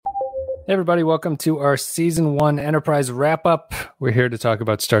Hey everybody, welcome to our Season 1 Enterprise wrap-up. We're here to talk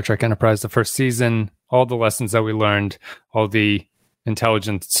about Star Trek Enterprise, the first season, all the lessons that we learned, all the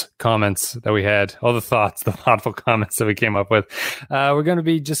intelligence comments that we had, all the thoughts, the thoughtful comments that we came up with. We're going to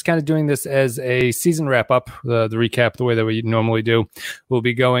be just kind of doing this as a season wrap-up, the recap, the way that we normally do. We'll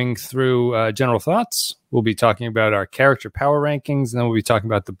be going through general thoughts. We'll be talking about our character power rankings, and then we'll be talking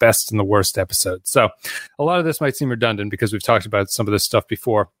about the best and the worst episodes. So a lot of this might seem redundant because we've talked about some of this stuff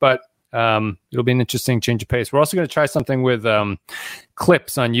before, but it'll be an interesting change of pace. We're also going to try something with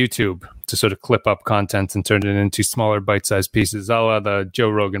clips on YouTube to sort of clip up content and turn it into smaller bite-sized pieces, a la the Joe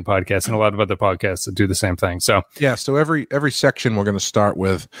Rogan podcast and a lot of other podcasts that do the same thing. So so every section we're going to start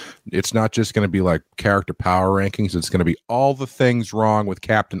with, it's not just going to be like character power rankings. It's going to be all the things wrong with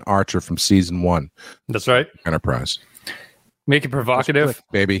Captain Archer from season 1. That's right. Enterprise. Make it provocative, click,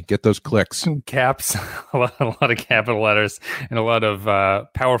 baby. Get those clicks. Caps, a lot of capital letters, and a lot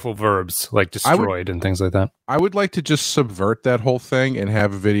of powerful verbs like destroyed and things like that. I would like to just subvert that whole thing and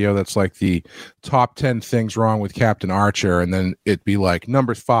have a video that's like the top 10 things wrong with Captain Archer, and then it'd be like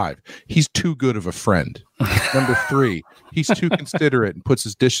number 5, he's too good of a friend. Number 3, he's too considerate and puts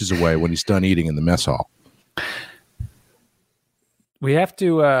his dishes away when he's done eating in the mess hall. We have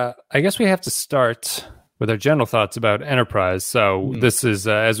to, I guess we have to start with our general thoughts about Enterprise. So this is,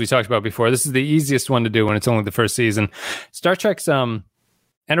 as we talked about before, this is the easiest one to do when it's only the first season. Star Trek's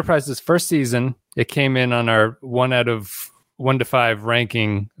Enterprise's first season, it came in on our 1 out of 1 to 5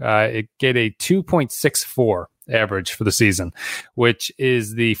 ranking. It get a 2.64 average for the season, which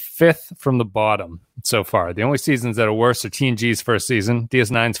is the 5th from the bottom so far. The only seasons that are worse are TNG's first season,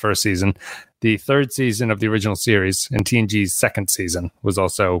 DS9's first season, the 3rd season of the original series, and TNG's 2nd season was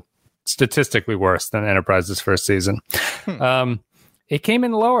also statistically worse than Enterprise's first season. It came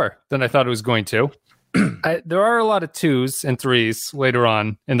in lower than I thought it was going to. There are a lot of 2s and 3s later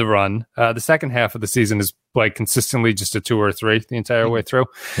on in the run. The second half of the season is like consistently just a 2 or 3 the entire way through.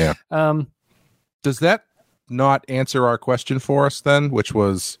 Yeah. Does that not answer our question for us then, which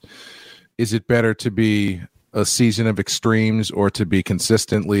was, is it better to be a season of extremes or to be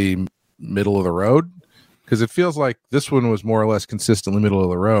consistently middle of the road? Because it feels like this one was more or less consistently middle of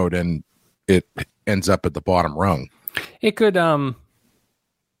the road, and it ends up at the bottom rung. It could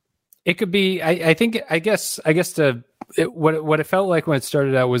be. I guess what it felt like when it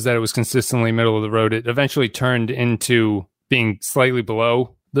started out was that it was consistently middle of the road. It eventually turned into being slightly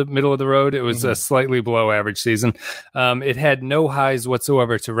below the middle of the road. It was a slightly below average season. It had no highs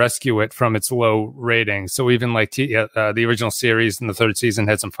whatsoever to rescue it from its low rating. So even like the original series in the 3rd season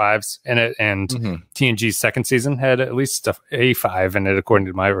had some 5s in it, and TNG's 2nd season had at least a 5 in it, according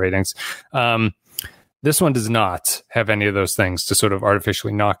to my ratings. This one does not have any of those things to sort of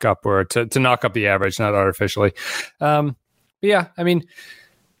artificially knock up, or to knock up the average, not artificially. But yeah, I mean,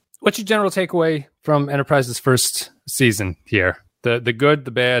 what's your general takeaway from Enterprise's first season here? The good,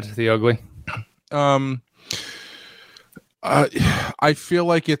 the bad, the ugly. I feel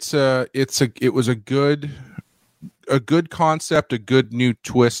like it was a good concept, a good new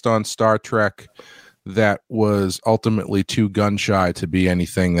twist on Star Trek that was ultimately too gun shy to be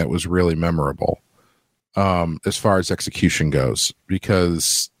anything that was really memorable, as far as execution goes,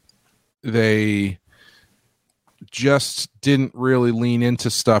 because they just didn't really lean into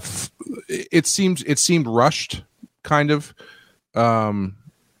stuff. It seemed rushed, kind of. In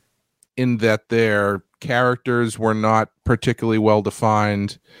that their characters were not particularly well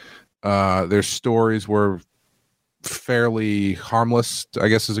defined. Their stories were fairly harmless, I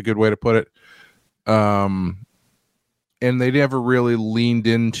guess is a good way to put it. And they never really leaned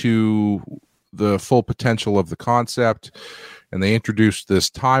into the full potential of the concept. And they introduced this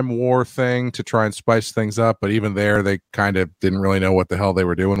time war thing to try and spice things up. But even there, they kind of didn't really know what the hell they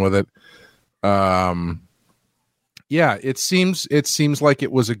were doing with it. Yeah, it seems like it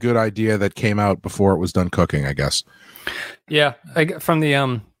was a good idea that came out before it was done cooking, I guess. Yeah, from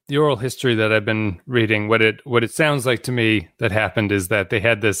the oral history that I've been reading, what it sounds like to me that happened is that they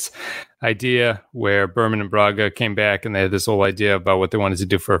had this idea where Berman and Braga came back, and they had this whole idea about what they wanted to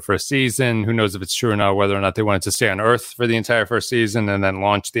do for a first season. Who knows if it's true or not, whether or not they wanted to stay on Earth for the entire first season and then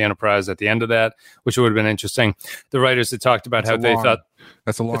launch the Enterprise at the end of that, which would have been interesting. The writers had talked about how they thought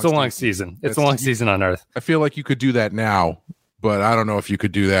it's a long season. It's a long season on Earth. I feel like you could do that now, but I don't know if you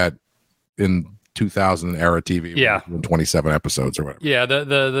could do that in 2000 era TV. Yeah, 27 episodes or whatever. Yeah,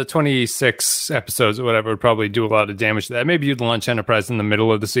 the 26 episodes or whatever would probably do a lot of damage to that. Maybe you'd launch Enterprise in the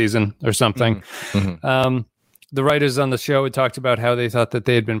middle of the season or something. The writers on the show had talked about how they thought that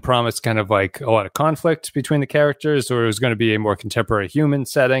they had been promised kind of like a lot of conflict between the characters, or it was going to be a more contemporary human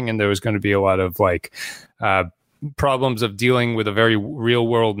setting, and there was going to be a lot of like problems of dealing with a very real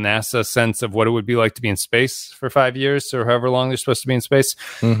world NASA sense of what it would be like to be in space for 5 years or however long they're supposed to be in space.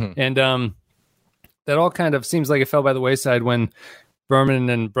 Mm-hmm. And that all kind of seems like it fell by the wayside when Berman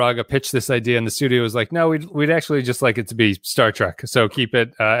and Braga pitched this idea, and the studio was like, no, we'd actually just like it to be Star Trek. So keep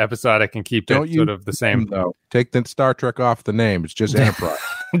it episodic and keep it sort of the same. Though. Take the Star Trek off the name. It's just Enterprise.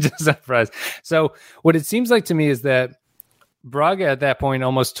 Just Enterprise. So what it seems like to me is that Braga at that point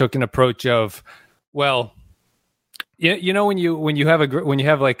almost took an approach of, well, you know, when you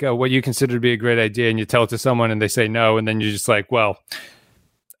have like what you consider to be a great idea and you tell it to someone and they say no, and then you're just like, well,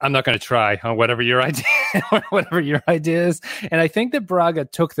 I'm not going to try on whatever your idea is. And I think that Braga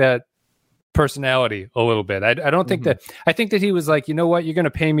took that personality a little bit. I don't think that. I think that he was like, you know what, you're going to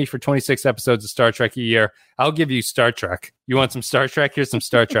pay me for 26 episodes of Star Trek a year. I'll give you Star Trek. You want some Star Trek? Here's some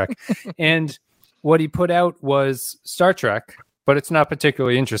Star Trek. And what he put out was Star Trek, but it's not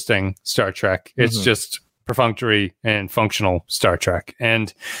particularly interesting Star Trek. It's just perfunctory and functional Star Trek.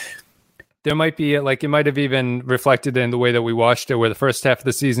 And there might be like, it might have even reflected in the way that we watched it, where the first half of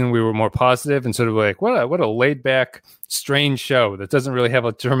the season we were more positive and sort of like, what a laid back, strange show that doesn't really have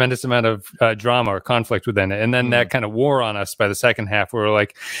a tremendous amount of drama or conflict within it. And then that kind of wore on us by the second half, where we're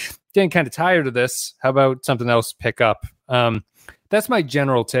like, getting kind of tired of this. How about something else pick up? That's my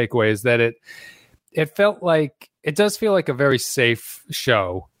general takeaway, is that it felt like, it does feel like a very safe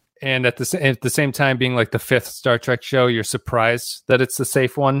show. And at the same time, being like the fifth Star Trek show, you're surprised that it's the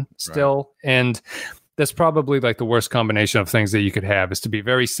safe one still. Right. And that's probably like the worst combination of things that you could have, is to be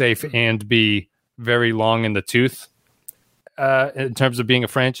very safe and be very long in the tooth in terms of being a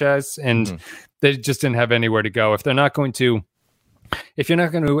franchise. And they just didn't have anywhere to go. If you're not going to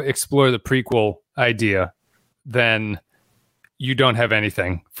explore the prequel idea, then you don't have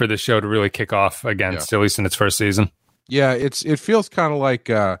anything for the show to really kick off against, at least in its first season. Yeah, it feels kind of like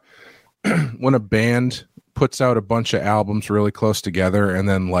when a band puts out a bunch of albums really close together, and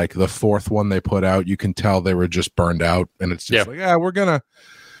then like the fourth one they put out, you can tell they were just burned out, and it's just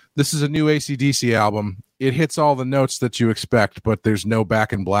this is a new AC/DC album. It hits all the notes that you expect, but there's no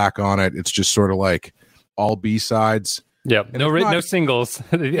Back in Black on it. It's just sort of like all B-sides. Yeah, no singles.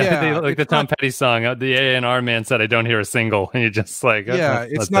 Like the Tom Petty song, the A&R man said, I don't hear a single, and you're just like,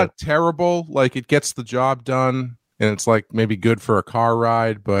 it's not terrible. Like, it gets the job done. And it's like maybe good for a car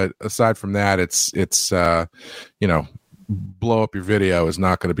ride, but aside from that, it's blow up your video is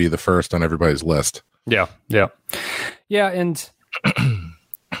not going to be the first on everybody's list. Yeah. And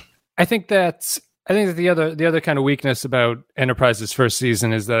I think that the other kind of weakness about Enterprise's first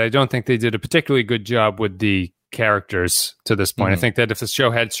season is that I don't think they did a particularly good job with the characters to this point. I think that if the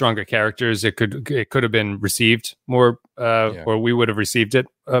show had stronger characters, it could have been received more, or we would have received it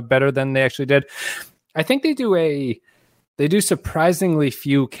better than they actually did. I think they do surprisingly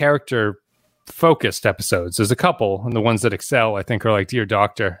few character focused episodes. There's a couple, and the ones that excel, I think, are like Dear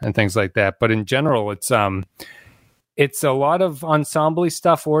Doctor and things like that. But in general, it's a lot of ensemble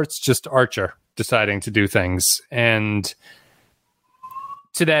stuff, or it's just Archer deciding to do things. And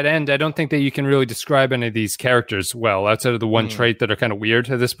to that end, I don't think that you can really describe any of these characters well, outside of the one trait that are kind of weird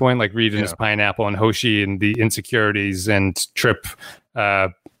at this point, like Reed and his pineapple, and Hoshi and the insecurities, and Trip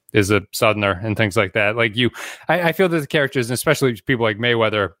is a Southerner and things like that. Like I feel that the characters, and especially people like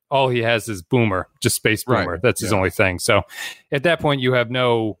Mayweather, all he has is Boomer, just Space Boomer. Right. That's his only thing. So at that point, there have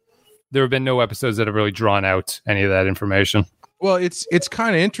been no episodes that have really drawn out any of that information. Well, it's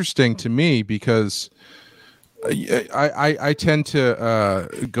kind of interesting to me because I tend to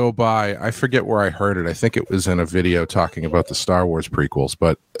go by, I forget where I heard it. I think it was in a video talking about the Star Wars prequels,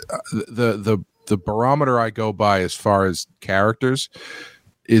 but the barometer I go by as far as characters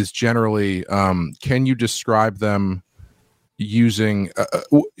is generally, can you describe them using,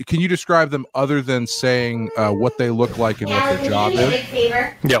 can you describe them other than saying what they look like and what their job is?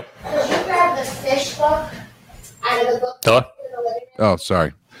 Yep. Could you grab the fish book out of the book? Hello? Oh,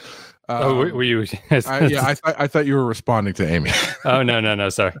 sorry. Were you? I thought you were responding to Amy. Oh, no,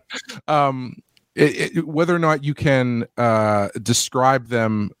 sorry. Whether or not you can describe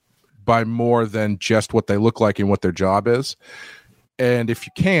them by more than just what they look like and what their job is. And if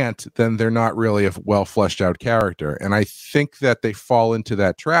you can't, then they're not really a well fleshed out character. And I think that they fall into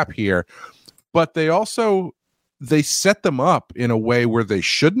that trap here. But they set them up in a way where they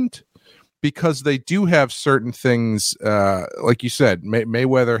shouldn't, because they do have certain things. Like you said,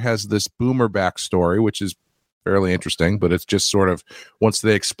 Mayweather has this Boomer backstory, which is fairly interesting, but it's just sort of, once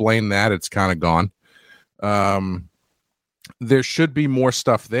they explain that, it's kind of gone. There should be more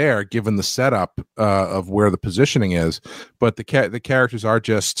stuff there, given the setup of where the positioning is. But the characters are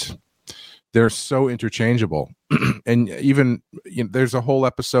just, they're so interchangeable. And even there's a whole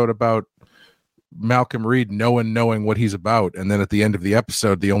episode about Malcolm Reed knowing what he's about, and then at the end of the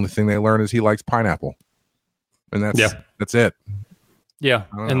episode, the only thing they learn is he likes pineapple, and that's it. Yeah,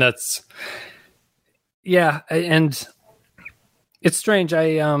 and that's and it's strange.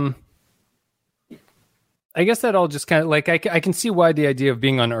 I guess that all just kind of like I can see why the idea of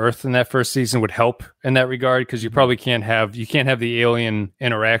being on Earth in that first season would help in that regard, because you probably can't have the alien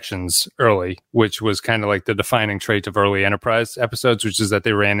interactions early, which was kind of like the defining trait of early Enterprise episodes, which is that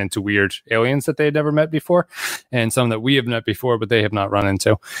they ran into weird aliens that they had never met before, and some that we have met before but they have not run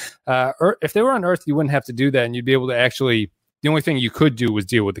into. If they were on Earth, you wouldn't have to do that, and you'd be able to actually. The only thing you could do was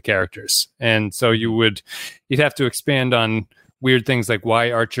deal with the characters, and so you'd have to expand on weird things like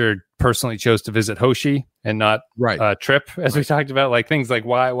why Archer personally chose to visit Hoshi and not Trip, as we talked about, like things like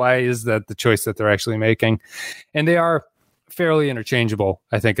why is that the choice that they're actually making? And they are fairly interchangeable,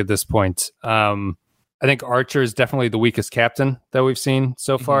 I think, at this point. I think Archer is definitely the weakest captain that we've seen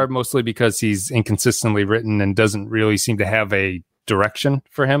so far, mostly because he's inconsistently written and doesn't really seem to have a direction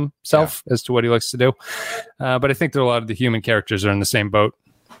for himself as to what he likes to do. But I think that a lot of the human characters are in the same boat.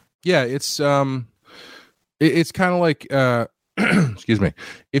 Yeah, it's kind of like excuse me.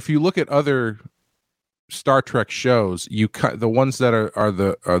 If you look at other Star Trek shows, the ones that are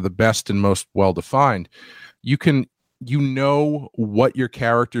the best and most well defined, you know what your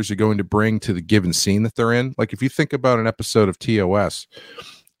characters are going to bring to the given scene that they're in. Like if you think about an episode of TOS,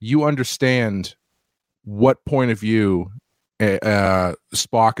 you understand what point of view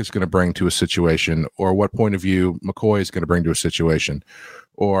Spock is going to bring to a situation, or what point of view McCoy is going to bring to a situation,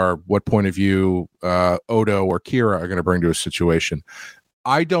 or what point of view Odo or Kira are going to bring to a situation.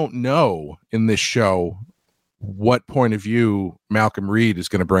 I don't know in this show what point of view Malcolm Reed is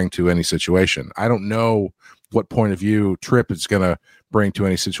going to bring to any situation. I don't know what point of view Trip is going to bring to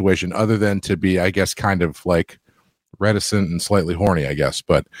any situation, other than to be, I guess, kind of like reticent and slightly horny, I guess.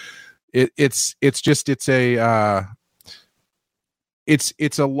 But it's a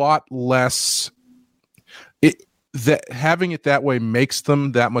lot less. That having it that way makes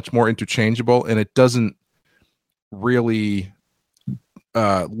them that much more interchangeable, and it doesn't really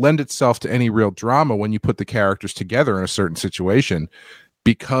lend itself to any real drama when you put the characters together in a certain situation,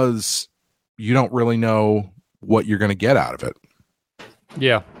 because you don't really know what you're going to get out of it.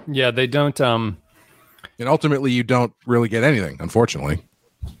 Yeah, they don't. And ultimately, you don't really get anything, unfortunately.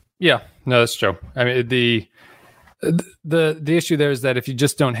 Yeah, no, that's true. I mean, the issue there is that if you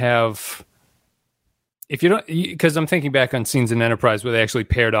just don't have. If you don't, because I'm thinking back on scenes in Enterprise where they actually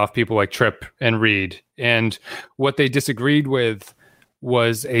paired off people like Trip and Reed, and what they disagreed with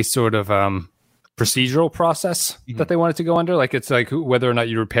was a sort of procedural process that they wanted to go under. Like it's like whether or not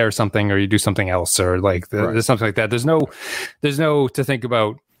you repair something or you do something else, or like there's something like that. There's no to think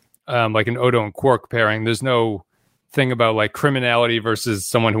about like an Odo and Quark pairing. There's no thing about like criminality versus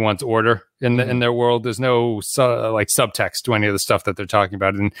someone who wants order in their world. There's no like subtext to any of the stuff that they're talking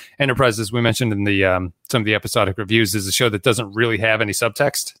about. And Enterprise, as we mentioned in the some of the episodic reviews, is a show that doesn't really have any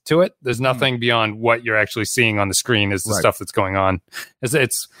subtext to it. There's nothing beyond what you're actually seeing on the screen is the stuff that's going on.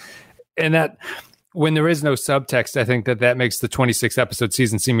 It's and that when there is no subtext, I think that makes the 26 episode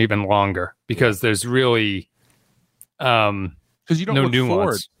season seem even longer, because there's really because you don't look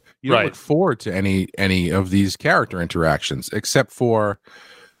forward. You don't look forward to any of these character interactions, except for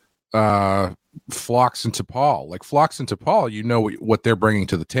Phlox and T'Pol. Like Phlox and T'Pol, you know what they're bringing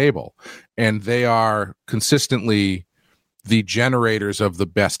to the table, and they are consistently the generators of the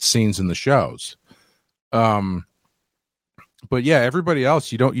best scenes in the shows. But yeah, everybody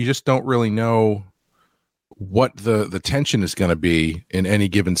else, you just don't really know what the tension is going to be in any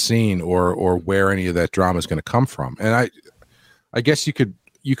given scene, or where any of that drama is going to come from. And I guess you could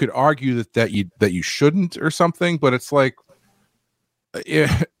argue that you shouldn't or something, but it's like,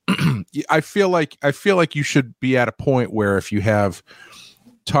 I feel like you should be at a point where if you have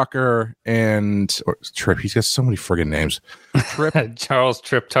Tucker or Trip, he's got so many friggin' names. Trip, Charles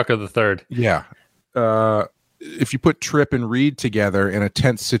Trip Tucker the Third. Yeah. If you put Trip and Reed together in a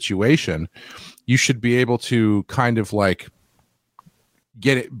tense situation, you should be able to kind of like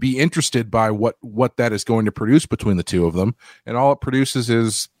be interested by what that is going to produce between the two of them, and all it produces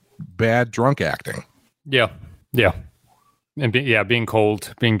is bad drunk acting. Yeah, and being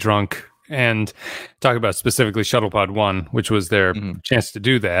cold, being drunk, and talk about specifically Shuttlepod 1, which was their chance to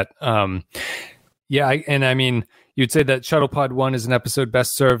do that. I mean, you'd say that Shuttlepod 1 is an episode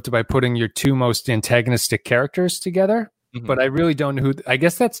best served by putting your two most antagonistic characters together. But I really don't know who. I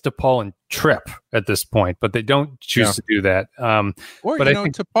guess that's T'Pol and Trip at this point, but they don't choose to do that. Or but I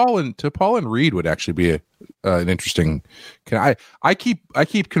think T'Pol and Reed would actually be an interesting. I keep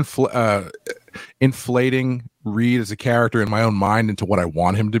inflating Reed as a character in my own mind into what I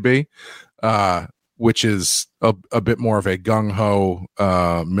want him to be. which is a bit more of a gung-ho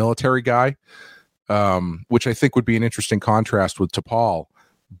military guy, which I think would be an interesting contrast with T'Pol,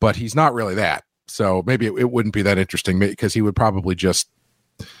 but he's not really that. So maybe it wouldn't be that interesting because he would probably just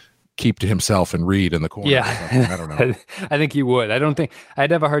keep to himself and read in the corner. Yeah, I don't know. I think he would. I don't think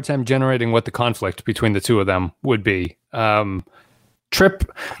I'd have a hard time generating what the conflict between the two of them would be.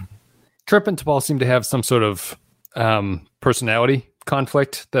 Trip and T'Pol seem to have some sort of personality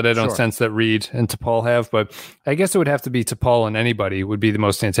conflict that I don't sense that Reed and T'Pol have, but I guess it would have to be T'Pol and anybody would be the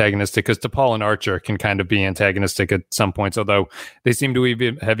most antagonistic, because T'Pol and Archer can kind of be antagonistic at some points, although they seem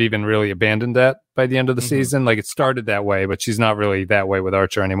to have even really abandoned that by the end of the season. Like, it started that way, but she's not really that way with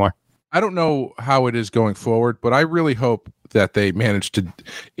Archer anymore. I don't know how it is going forward, but I really hope that they managed to,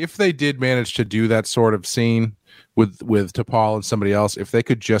 if they did manage to do that sort of scene with T'Pol and somebody else, if they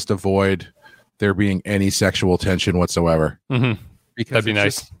could just avoid there being any sexual tension whatsoever. Because that'd be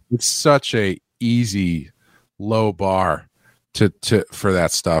nice. It's such a easy low bar to for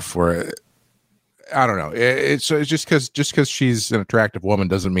that stuff. Where I don't know. It's just because she's an attractive woman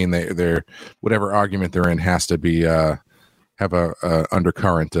doesn't mean they're whatever argument they're in has to be have a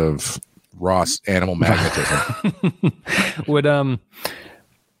undercurrent of raw animal magnetism. Would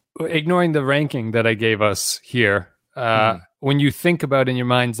ignoring the ranking that I gave us here, when you think about in your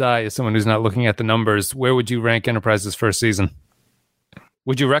mind's eye as someone who's not looking at the numbers, where would you rank Enterprise's first season?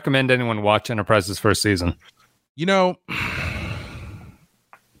 Would you recommend anyone watch Enterprise's first season? You know,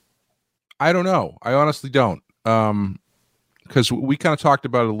 I don't know. I honestly don't. Because we kind of talked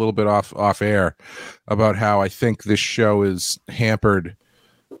about it a little bit off air about how I think this show is hampered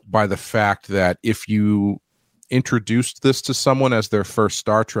by the fact that if you introduced this to someone as their first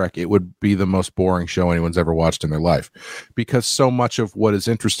Star Trek, it would be the most boring show anyone's ever watched in their life, because so much of what is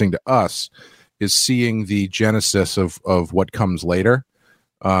interesting to us is seeing the genesis of what comes later.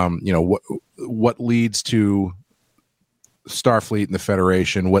 What leads to Starfleet and the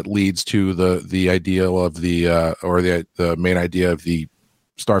Federation, what leads to the ideal of the main idea of the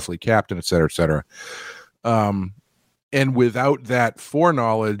Starfleet captain, et cetera, et cetera. And without that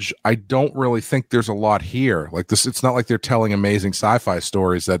foreknowledge, I don't really think there's a lot here. Like this, it's not like they're telling amazing sci-fi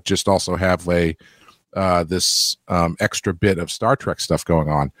stories that just also have this extra bit of Star Trek stuff going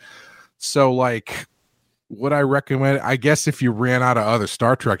on. So, like, would I recommend? I guess if you ran out of other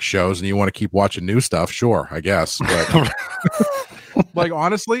Star Trek shows and you want to keep watching new stuff, sure, I guess. But like,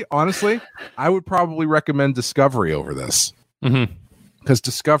 honestly, I would probably recommend Discovery over this, because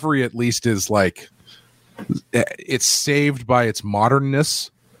Discovery at least is like, it's saved by its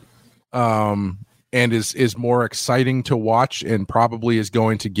modernness, and is more exciting to watch, and probably is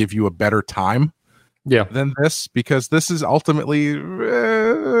going to give you a better time than this, because this is ultimately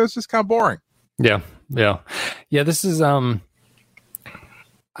it's just kind of boring. This is I'm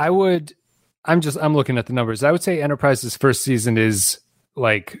looking at the numbers. I would say Enterprise's first season is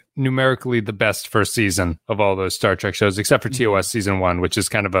like numerically the best first season of all those Star Trek shows, except for TOS season 1, which is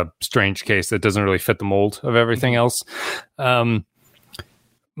kind of a strange case that doesn't really fit the mold of everything else.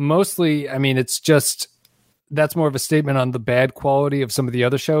 Mostly, I mean, it's just, that's more of a statement on the bad quality of some of the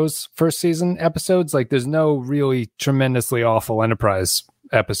other shows' first season episodes. Like, there's no really tremendously awful Enterprise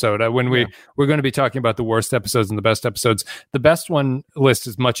episode. When we're going to be talking about the worst episodes and the best episodes, the best one list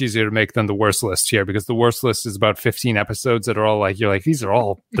is much easier to make than the worst list here, because the worst list is about 15 episodes that are all like, you're like, these are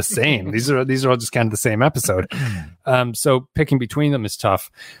all the same. these are all just kind of the same episode. So picking between them is tough.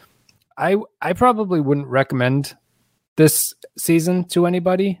 I probably wouldn't recommend this season to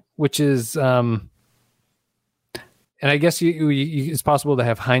anybody, which is and I guess it's possible to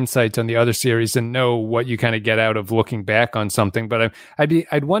have hindsight on the other series and know what you kind of get out of looking back on something. But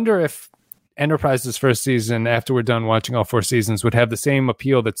I'd wonder if Enterprise's first season, after we're done watching all 4 seasons, would have the same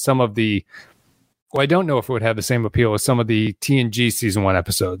appeal that some of the, well, I don't know if it would have the same appeal as some of the TNG season 1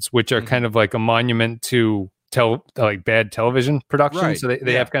 episodes, which are kind of like a monument to like bad television production. Right. So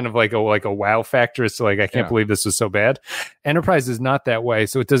they have kind of like a wow factor. So like, I can't believe this was so bad. Enterprise is not that way.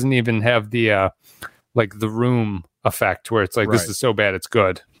 So it doesn't even have the like the Room effect where it's like, this is so bad it's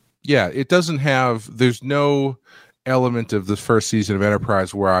good. It doesn't have, there's no element of the first season of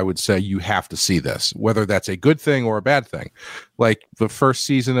Enterprise where I would say you have to see this, whether that's a good thing or a bad thing. Like the first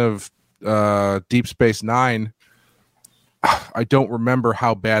season of Deep Space Nine, I don't remember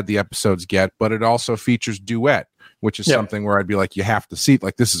how bad the episodes get, but it also features duet, which is something where I'd be like, you have to see,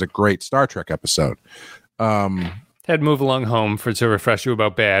 like, this is a great Star Trek episode. Had Move Along Home to refresh you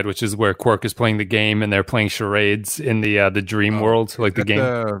about bad, which is where Quark is playing the game and they're playing charades in the dream world, like the game.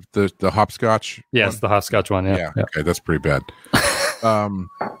 The hopscotch. Yes, one? the hopscotch one. Yeah. Okay, that's pretty bad.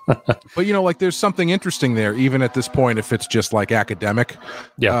 But like there's something interesting there, even at this point, if it's just like academic.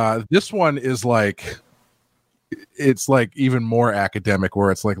 Yeah. This one is like, it's like even more academic,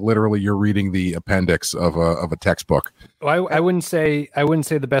 where it's like literally you're reading the appendix of a textbook. Well, I wouldn't say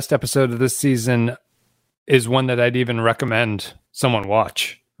the best episode of this season is one that I'd even recommend someone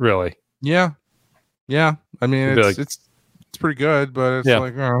watch. Really. Yeah. I mean, it's pretty good, but it's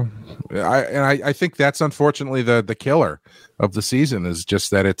like, I think that's unfortunately the killer of the season, is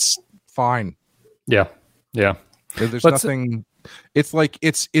just that it's fine. Yeah. There's nothing. It's like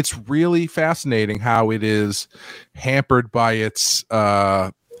it's really fascinating how it is hampered by its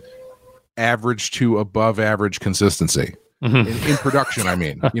average to above average consistency in production. I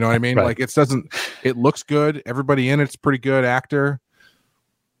mean, you know what I mean? Right. Like it looks good. Everybody in it's pretty good actor.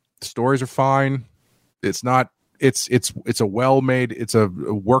 The stories are fine. It's not. It's a well-made. It's a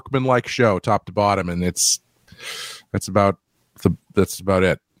workmanlike show, top to bottom, and that's about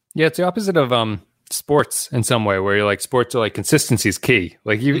it. Yeah, it's the opposite of sports in some way, where you're like, sports are like, consistency is key.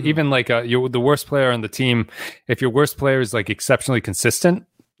 Like even like you're the worst player on the team. If your worst player is like exceptionally consistent,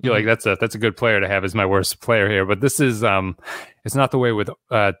 you're like, that's a good player to have as my worst player here. But this is it's not the way with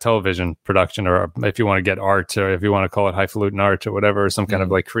television production, or if you want to get art, or if you want to call it highfalutin art or whatever, or some kind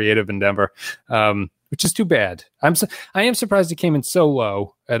of like creative endeavor, which is too bad. I am surprised it came in so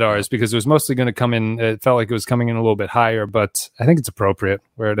low at ours, because it was mostly going to come in. It felt like it was coming in a little bit higher, but I think it's appropriate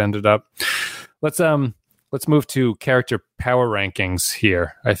where it ended up. Let's move to character power rankings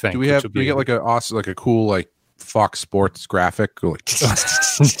here. I think. Do we get like a cool like Fox Sports graphic? Like,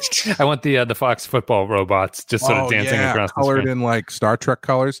 I want the Fox football robots just sort of dancing across the screen. Colored in like Star Trek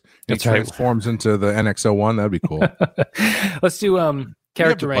colors. It transforms into the NX-01. That'd be cool. Let's do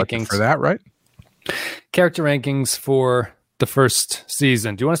character rankings for that, right? Character rankings for the first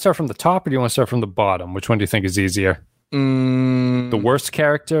season. Do you want to start from the top, or do you want to start from the bottom? Which one do you think is easier? The worst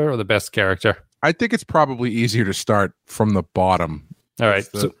character or the best character? I think it's probably easier to start from the bottom. All right,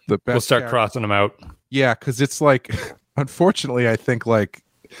 so the best we'll start crossing them out. Yeah, because it's like, unfortunately, I think like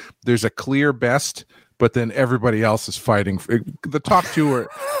there's a clear best, but then everybody else is fighting. The top two are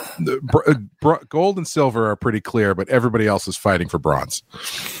gold and silver are pretty clear, but everybody else is fighting for bronze.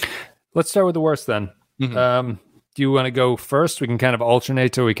 Let's start with the worst then. Mm-hmm. Do you want to go first? We can kind of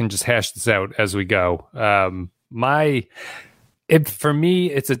alternate, or we can just hash this out as we go. For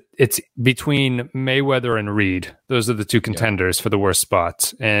me, it's between Mayweather and Reed. Those are the two contenders for the worst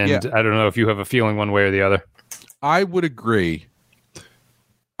spots. And I don't know if you have a feeling one way or the other. I would agree.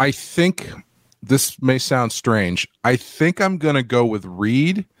 I think this may sound strange. I think I'm going to go with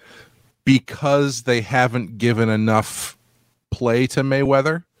Reed, because they haven't given enough play to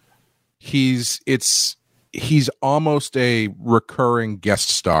Mayweather. He's almost a recurring guest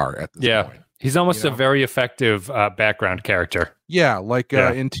star at this point. He's almost a very effective background character. Yeah, like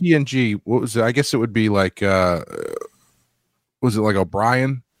in TNG, what was it? I guess it would be like, was it like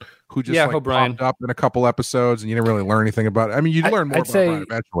O'Brien, who just popped up in a couple episodes, and you didn't really learn anything about it. I mean, you'd learn more about it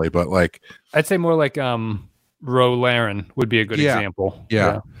eventually, but like, I'd say more like Ro Laren would be a good example.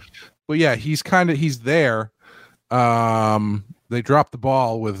 Yeah. Well, yeah, he's there. They dropped the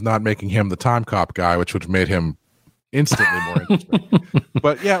ball with not making him the time cop guy, which would have made him instantly more interesting.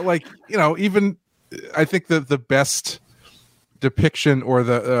 But yeah, like, even I think the best depiction, or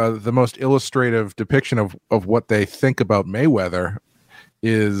the most illustrative depiction of what they think about Mayweather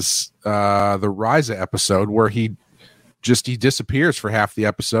is the Riza episode, where he disappears for half the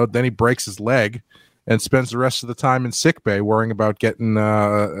episode, then he breaks his leg and spends the rest of the time in sickbay worrying about getting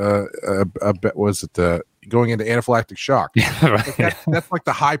going into anaphylactic shock. Yeah, right. That's like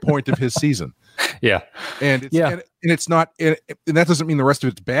the high point of his season. Yeah. And it's not, and that doesn't mean the rest of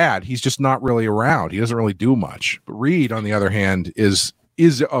it's bad. He's just not really around. He doesn't really do much. But Reed, on the other hand, is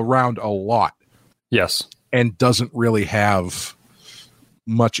around a lot. Yes. And doesn't really have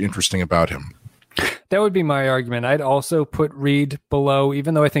much interesting about him. That would be my argument. I'd also put Reed below,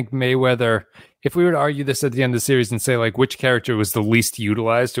 even though I think Mayweather, if we were to argue this at the end of the series and say like which character was the least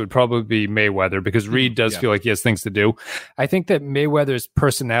utilized, it would probably be Mayweather, because Reed does feel like he has things to do. I think that Mayweather's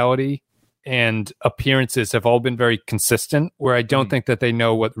personality and appearances have all been very consistent, where I don't think that they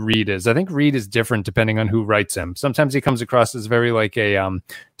know what Reed is. I think Reed is different depending on who writes him. Sometimes he comes across as very like a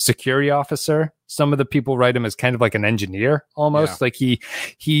security officer. Some of the people write him as kind of like an engineer almost. Like he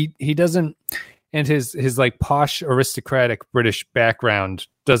doesn't, and his like posh aristocratic British background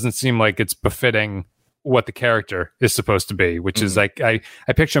doesn't seem like it's befitting what the character is supposed to be, which is like I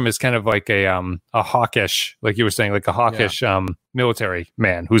picture him as kind of like a hawkish, like you were saying, like a hawkish military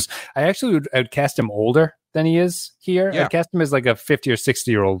man who's I'd cast him older than he is here. I'd cast him as like a 50 or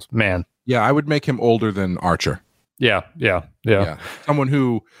 60-year-old man. Yeah, I would make him older than Archer. Yeah. Someone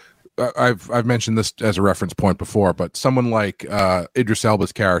who I've mentioned this as a reference point before, but someone like Idris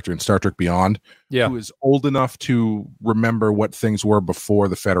Elba's character in Star Trek Beyond, who is old enough to remember what things were before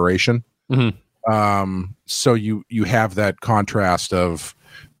the Federation. So you have that contrast of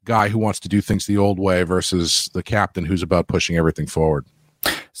guy who wants to do things the old way versus the captain who's about pushing everything forward.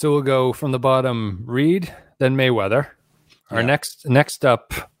 So we'll go from the bottom, Reed, then Mayweather. Our next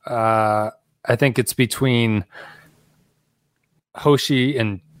up, I think it's between Hoshi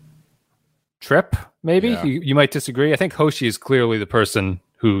and Trip, maybe. You might disagree. I think Hoshi is clearly the person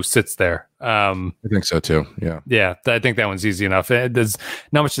who sits there. I think so too. Yeah. I think that one's easy enough. There's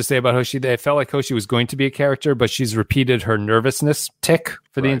not much to say about Hoshi. I felt like Hoshi was going to be a character, but she's repeated her nervousness tick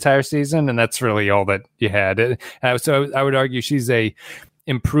for the entire season, and that's really all that you had. So I would argue she's a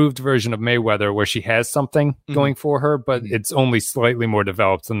improved version of Mayweather, where she has something going for her, but it's only slightly more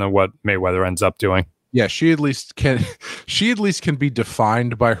developed than what Mayweather ends up doing. Yeah, she at least can be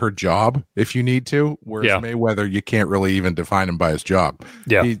defined by her job if you need to. Whereas Mayweather, you can't really even define him by his job.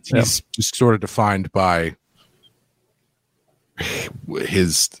 Yeah, he's just sort of defined by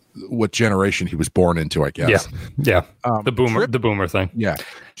what generation he was born into, I guess. Yeah. The boomer thing. Yeah.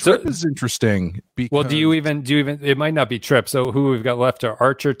 Trip is interesting because do you even it might not be Trip. So who we've got left are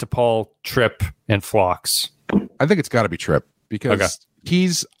Archer, T'Pol, Trip, and Phlox. I think it's got to be Trip because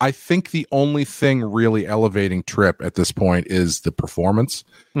he's, I think, the only thing really elevating Trip at this point is the performance.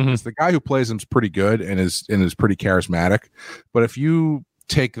 Because the guy who plays him is pretty good and is pretty charismatic. But if you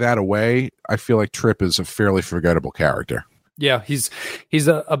take that away, I feel like Trip is a fairly forgettable character. Yeah, he's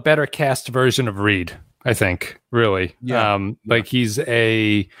a better cast version of Reed, I think, really. Like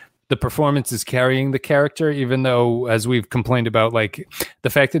the performance is carrying the character, even though, as we've complained about, like the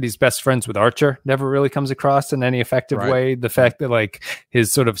fact that he's best friends with Archer never really comes across in any effective way. The fact that like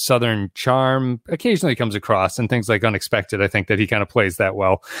his sort of Southern charm occasionally comes across and things like Unexpected, I think that he kind of plays that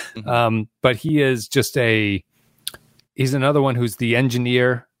well. But he is just he's another one who's the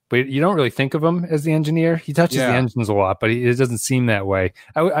engineer, but you don't really think of him as the engineer. He touches the engines a lot, but it doesn't seem that way.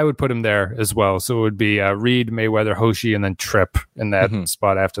 I would put him there as well. So it would be Reed, Mayweather, Hoshi, and then Trip in that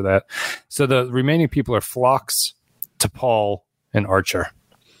spot after that. So the remaining people are Phlox, T'Pol, and Archer.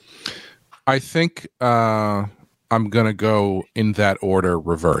 I think I'm going to go in that order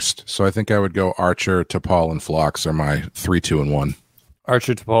reversed. So I think I would go Archer, T'Pol, and Phlox are my 3, 2, and 1.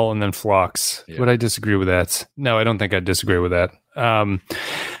 Archer, T'Pol, and then Phlox. Would I disagree with that? No, I don't think I'd disagree with that.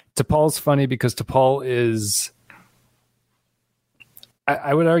 T'Pol's funny because T'Pol is...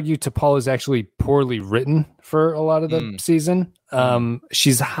 I would argue T'Pol is actually poorly written for a lot of the season.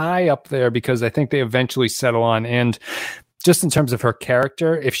 She's high up there because I think they eventually settle on, and just in terms of her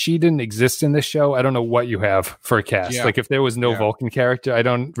character, if she didn't exist in this show, I don't know what you have for a cast. Like if there was no Vulcan character, I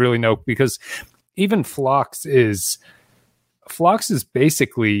don't really know, because even Phlox is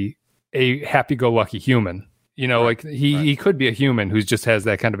basically a happy-go-lucky human. You know, like he could be a human who just has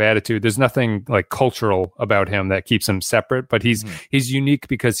that kind of attitude. There's nothing like cultural about him that keeps him separate, but he's unique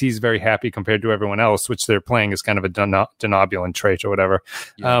because he's very happy compared to everyone else, which they're playing as kind of a denobulin trait or whatever.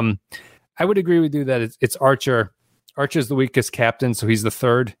 I would agree with you that it's Archer. Archer's the weakest captain, so he's the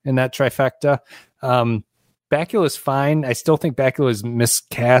third in that trifecta. Bakula's fine. I still think Bakula is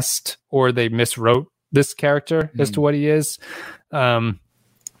miscast, or they miswrote this character as to what he is.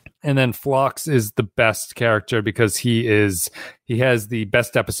 And then Phlox is the best character because he has the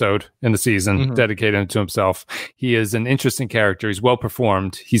best episode in the season dedicated to himself. He is an interesting character. He's well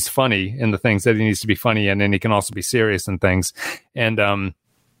performed. He's funny in the things that he needs to be funny in, and he can also be serious in things. And I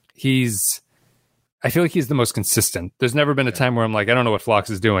feel like he's the most consistent. There's never been a time where I'm like, I don't know what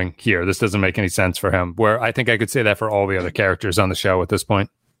Phlox is doing here. This doesn't make any sense for him. Where I think I could say that for all the other characters on the show at this point.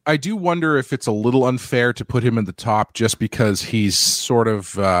 I do wonder if it's a little unfair to put him in the top just because he's sort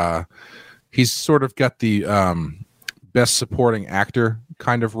of got the best supporting actor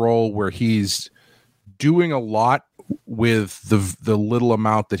kind of role, where he's doing a lot with the little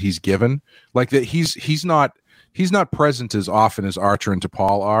amount that he's given. Like that he's not present as often as Archer and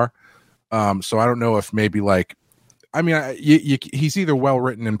T'Pol are. So I don't know if maybe like, I mean, he's either well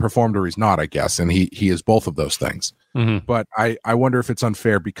written and performed or he's not, I guess, and he is both of those things. But I wonder if it's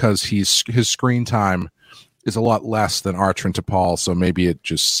unfair because his screen time is a lot less than Archer and T'Pol, so maybe it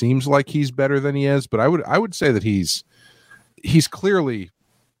just seems like he's better than he is. But I would say that he's clearly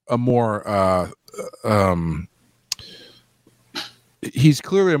a more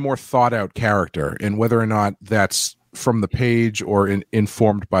thought out character, and whether or not that's from the page or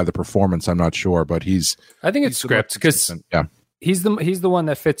informed by the performance, I'm not sure, but I think it's script, because he's the one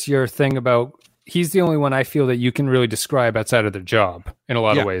that fits your thing about he's the only one I feel that you can really describe outside of their job in a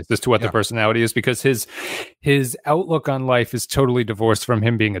lot of ways as to what their personality is, because his outlook on life is totally divorced from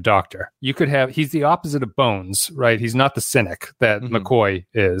him being a doctor. He's the opposite of Bones, right? He's not the cynic that McCoy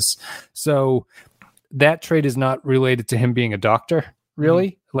is. So that trait is not related to him being a doctor,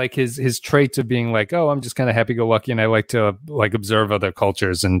 really. Like his traits of being like, oh, I'm just kind of happy-go-lucky and I like to like observe other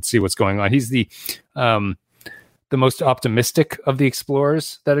cultures and see what's going on. He's the most optimistic of the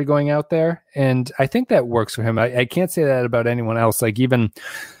explorers that are going out there. And I think that works for him. I can't say that about anyone else. Like even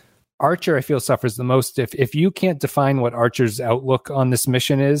Archer, I feel suffers the most. If you can't define what Archer's outlook on this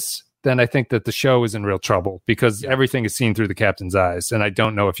mission is, then I think that the show is in real trouble, because everything is seen through the captain's eyes. And I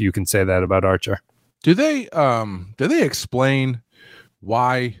don't know if you can say that about Archer. Do they explain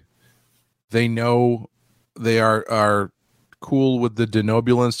why they know they are cool with the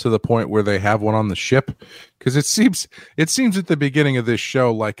denobulans to the point where they have one on the ship? Because it seems at the beginning of this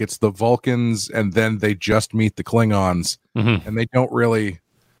show like it's the Vulcans and then they just meet the Klingons, and they don't really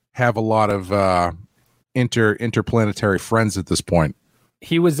have a lot of interplanetary friends at this point.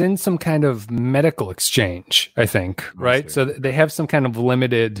 He was in some kind of medical exchange, I think, right? So they have some kind of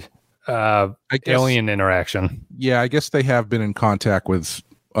limited alien interaction. Yeah, I guess they have been in contact with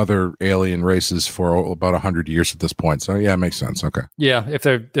other alien races for about 100 years at this point. So yeah, it makes sense. Okay. Yeah, if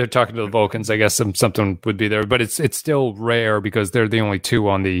they're talking to the Vulcans, I guess something would be there, but it's still rare because they're the only two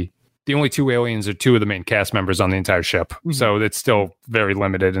aliens are two of the main cast members on the entire ship. So it's still very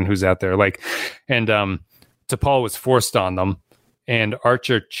limited in who's out there. Like, and T'Pol was forced on them. And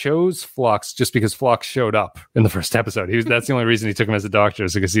Archer chose Phlox just because Phlox showed up in the first episode. That's the only reason he took him as a doctor,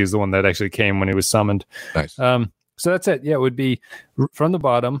 is because he was the one that actually came when he was summoned. Nice. So that's it. Yeah, it would be from the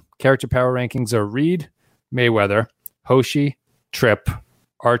bottom. Character power rankings are Reed, Mayweather, Hoshi, Trip,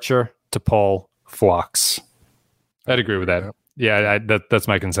 Archer, T'Pol, Phlox. I'd agree with that. Yeah, that's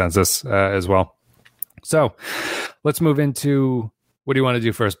my consensus as well. So let's move into, what do you want to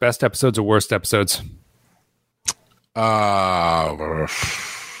do first? Best episodes or worst episodes? I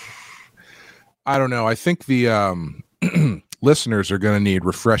don't know. I think the listeners are going to need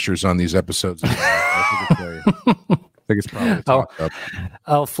refreshers on these episodes. I think it's probably a toss-up.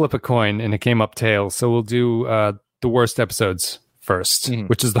 I'll flip a coin, and it came up tails. So we'll do the worst episodes first,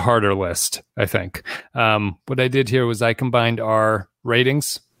 which is the harder list, I think. What I did here was I combined our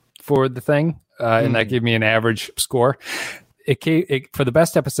ratings for the thing, and that gave me an average score. For the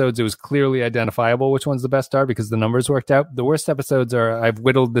best episodes, it was clearly identifiable which ones the best are because the numbers worked out. The worst episodes I've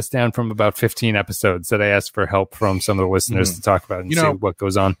whittled this down from about 15 episodes that I asked for help from some of the listeners to talk about and see what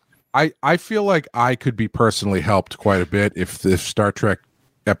goes on. I feel like I could be personally helped quite a bit if Star Trek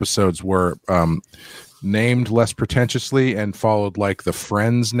episodes were named less pretentiously and followed like the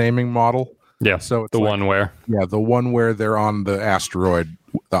Friends naming model. Yeah, so it's the one where they're on the asteroid,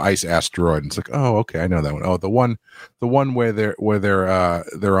 the ice asteroid. It's like, oh, okay, I know that one. Oh, the one where they're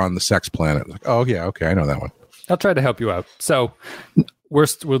on the sex planet. Like, oh yeah, okay, I know that one. I'll try to help you out. So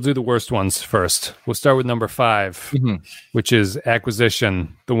we'll do the worst ones first. We'll start with number 5, which is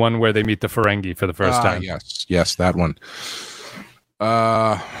Acquisition, the one where they meet the Ferengi for the first time. Yes, that one.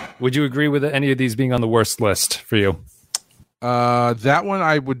 Would you agree with any of these being on the worst list for you? That one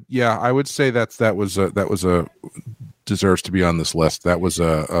I would say that was a deserves to be on this list. That was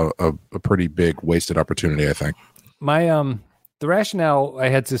a pretty big wasted opportunity, I think. My the rationale I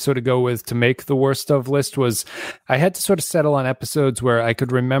had to sort of go with to make the worst of list was I had to sort of settle on episodes where I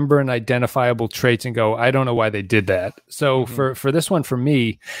could remember an identifiable trait and go, I don't know why they did that. So for this one, for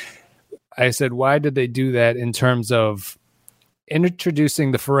me, I said, why did they do that in terms of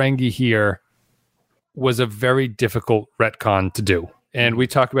introducing the Ferengi here was a very difficult retcon to do. And we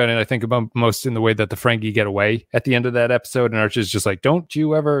talk about it, I think, about most in the way that the Ferengi get away at the end of that episode. And Archer's just like, don't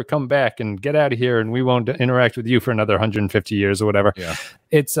you ever come back and get out of here, and we won't interact with you for another 150 years or whatever. Yeah.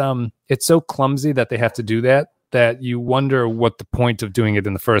 It's so clumsy that they have to do that you wonder what the point of doing it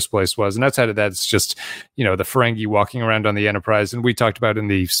in the first place was. And outside of that, it's just, the Ferengi walking around on the Enterprise. And we talked about in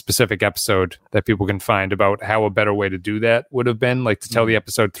the specific episode that people can find about how a better way to do that would have been, like to tell the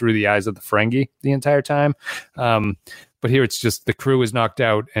episode through the eyes of the Ferengi the entire time. But here it's just the crew is knocked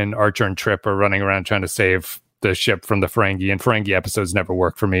out and Archer and Trip are running around trying to save the ship from the Ferengi. And Ferengi episodes never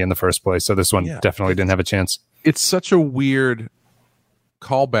worked for me in the first place. So this one definitely didn't have a chance. It's such a weird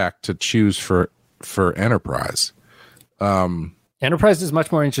callback to choose for Enterprise. Enterprise is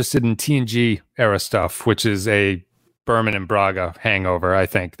much more interested in TNG era stuff, which is a Berman and Braga hangover. I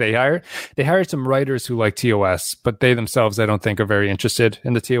think they hired some writers who like TOS, but they themselves I don't think are very interested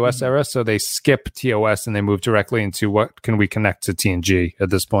in the TOS era, so they skip TOS and they move directly into what can we connect to TNG at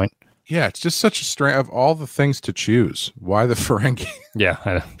this point. Yeah, it's just such a strange of all the things to choose. Why the Ferengi?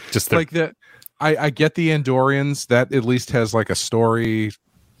 Yeah, just like that. I get the Andorians. That at least has like a story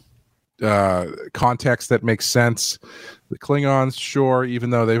context that makes sense. The Klingons, sure, even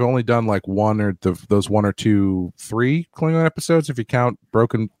though they've only done like those 1 or 2, 3 Klingon episodes, if you count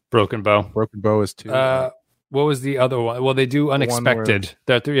Broken Bow. Broken Bow is 2. What was the other one? Well, they do Unexpected.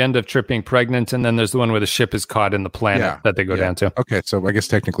 They're at the end of Trip being pregnant, and then there's the one where the ship is caught in the planet that they go down to. Okay, so I guess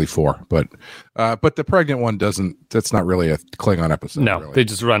technically 4, but the pregnant one doesn't. That's not really a Klingon episode. No, really. They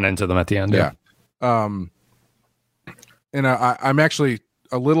just run into them at the end. Yeah. And I'm actually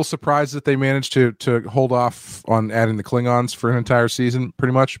a little surprised that they managed to hold off on adding the Klingons for an entire season,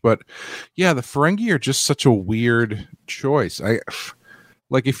 pretty much. But yeah, the Ferengi are just such a weird choice.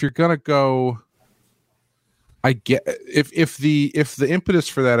 Like if you're gonna go. I get if the impetus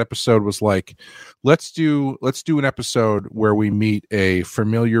for that episode was like, let's do an episode where we meet a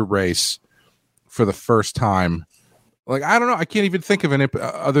familiar race for the first time. Like, I don't know, I can't even think of an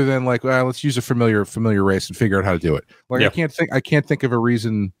other than like, well, let's use a familiar race and figure out how to do it. Like, I can't think of a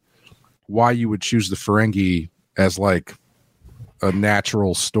reason why you would choose the Ferengi as like a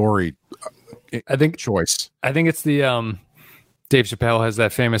natural story. Choice. I think it's the Dave Chappelle has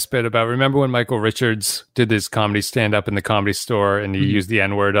that famous bit about, remember when Michael Richards did this comedy stand-up in the Comedy Store and he used the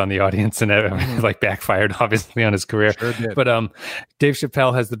N-word on the audience and it like backfired, obviously, on his career. Sure did. But Dave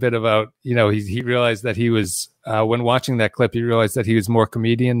Chappelle has the bit about, he realized that he was, when watching that clip, he realized that he was more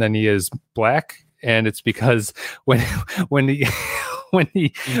comedian than he is black. And it's because when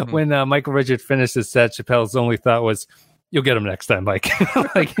Michael Richards finished his set, Chappelle's only thought was, you'll get him next time, Mike.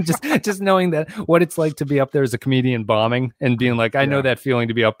 Like just knowing that what it's like to be up there as a comedian bombing and being like, I know that feeling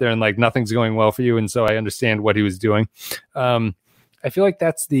to be up there and like nothing's going well for you, and so I understand what he was doing. I feel like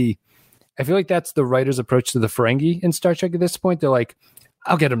that's the writer's approach to the Ferengi in Star Trek at this point. They're like,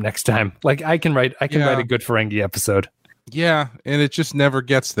 I'll get him next time. Like I can write a good Ferengi episode. Yeah, and it just never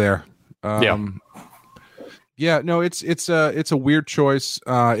gets there. Yeah, no, it's a weird choice.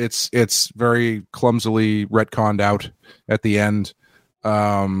 It's very clumsily retconned out at the end.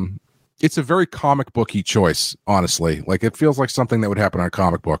 It's a very comic booky choice, honestly. Like it feels like something that would happen in a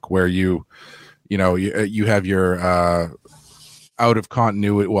comic book where you have your out of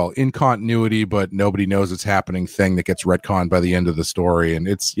continuity, well, in continuity, but nobody knows it's happening thing that gets retconned by the end of the story, and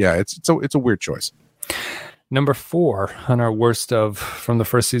it's a weird choice. Number 4 on our worst of from the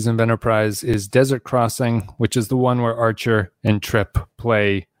first season of Enterprise is Desert Crossing, which is the one where Archer and Trip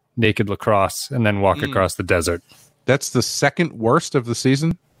play naked lacrosse and then walk across the desert. That's the second worst of the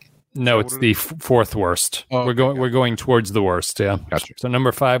season? No, it's the fourth worst. Oh, we're going towards the worst, yeah. Gotcha. So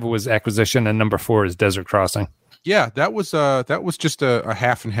number 5 was Acquisition and number 4 is Desert Crossing. Yeah, that was just a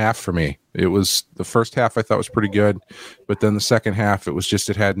half and half for me. It was the first half I thought was pretty good, but then the second half it was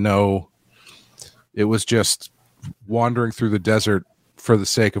just wandering through the desert for the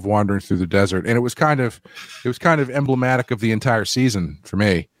sake of wandering through the desert. And it was kind of emblematic of the entire season for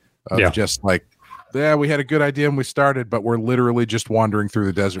me. Just like, yeah, we had a good idea when we started, but we're literally just wandering through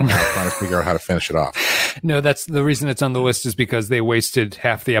the desert now trying to figure out how to finish it off. No, that's the reason it's on the list is because they wasted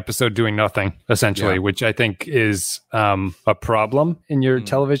half the episode doing nothing, essentially, which I think is a problem in your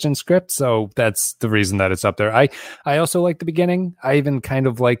television script. So that's the reason that it's up there. I also like the beginning. I even kind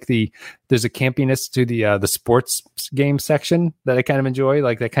of like there's a campiness to the sports game section that I kind of enjoy.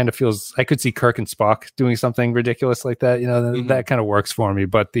 Like that kind of feels, I could see Kirk and Spock doing something ridiculous like that. That kind of works for me.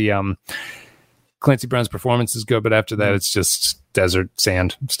 But the Clancy Brown's performance is good, but after that, it's just desert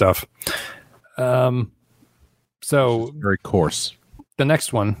sand stuff. So very coarse. The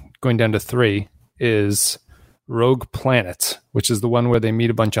next one, going down to 3, is Rogue Planet, which is the one where they meet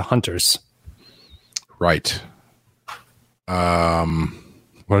a bunch of hunters. Right. Why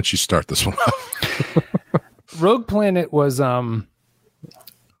don't you start this one off? Rogue Planet was early.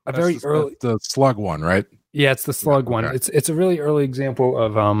 The slug one, right? Yeah, it's the slug one. It's a really early example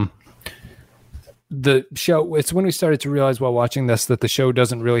of the show. It's when we started to realize while watching this that the show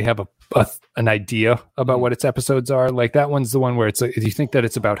doesn't really have an idea about what its episodes are. Like that one's the one where it's like, you think that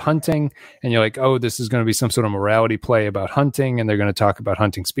it's about hunting and you're like, oh, this is going to be some sort of morality play about hunting and they're going to talk about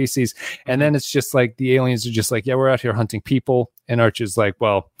hunting species. And then it's just like the aliens are just like, yeah, we're out here hunting people. And Archer's like,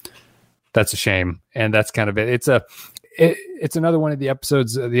 well, that's a shame. And that's kind of it. It's another one of the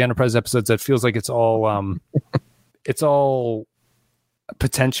episodes, the Enterprise episodes that feels like it's all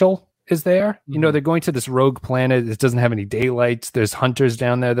potential is there. They're going to this rogue planet. It doesn't have any daylight. There's hunters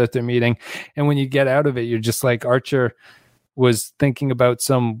down there that they're meeting. And when you get out of it, you're just like, Archer was thinking about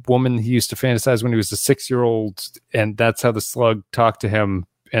some woman he used to fantasize when he was a 6-year-old. And that's how the slug talked to him.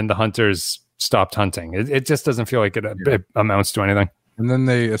 And the hunters stopped hunting. It just doesn't feel like it amounts to anything. And then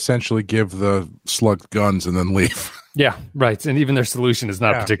they essentially give the slug guns and then leave. Yeah, right. And even their solution is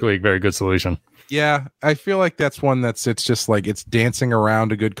not particularly a very good solution. Yeah, I feel like that's one it's just like it's dancing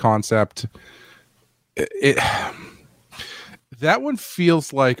around a good concept. That one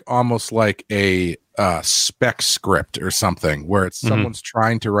feels like almost like a spec script or something where it's someone's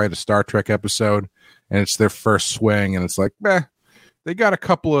trying to write a Star Trek episode and it's their first swing and it's like, they got a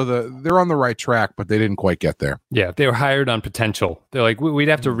couple of they're on the right track, but they didn't quite get there. Yeah, they were hired on potential. They're like, we'd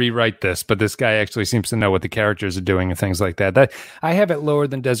have to rewrite this, but this guy actually seems to know what the characters are doing and things like that. That I have it lower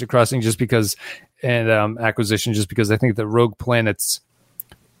than Desert Crossing just because, and Acquisition, just because I think the Rogue Planet's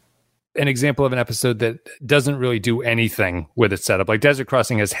an example of an episode that doesn't really do anything with its setup. Like Desert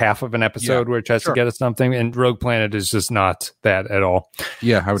Crossing has half of an episode where it tries to get us something, and Rogue Planet is just not that at all.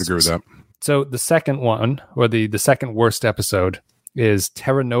 Yeah, I would agree with that. So the second one, or the second worst episode, is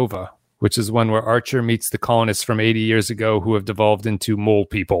Terra Nova, which is one where Archer meets the colonists from 80 years ago who have devolved into mole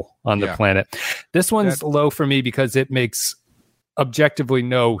people on the planet. This one's low for me because it makes objectively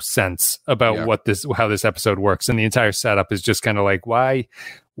no sense about how this episode works, and the entire setup is just kind of like, why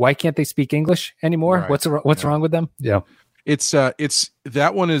can't they speak English anymore? Right. What's wrong with them? Yeah, it's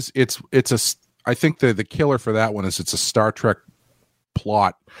that one is I think the killer for that one is it's a Star Trek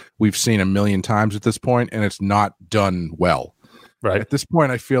plot we've seen a million times at this point, and it's not done well. Right at this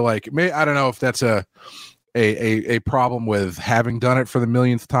point, I feel like I don't know if that's a problem with having done it for the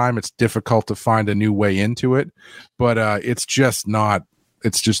millionth time. It's difficult to find a new way into it, but it's just not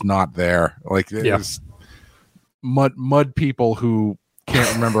there. Like there's mud people who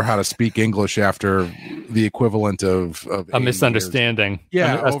can't remember how to speak English after the equivalent of a misunderstanding.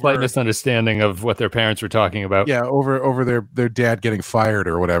 Years. A slight misunderstanding of what their parents were talking about. Yeah, over their dad getting fired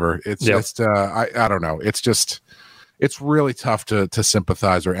or whatever. It's just I don't know. It's really tough to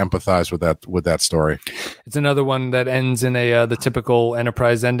sympathize or empathize with that story. It's another one that ends in the typical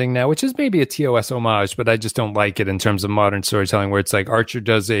Enterprise ending now, which is maybe a TOS homage, but I just don't like it in terms of modern storytelling, where it's like Archer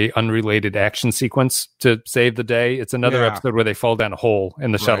does a unrelated action sequence to save the day. It's another episode where they fall down a hole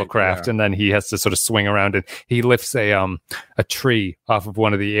in the shuttlecraft, and then he has to sort of swing around it. He lifts a tree off of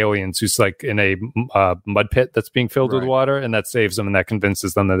one of the aliens who's like in a mud pit that's being filled with water, and that saves him, and that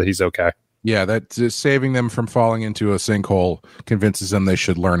convinces them that he's okay. Yeah, that saving them from falling into a sinkhole convinces them they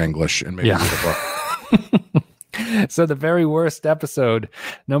should learn English and maybe read a book. So the very worst episode,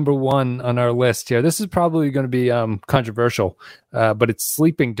 number 1 on our list here. This is probably going to be controversial, but it's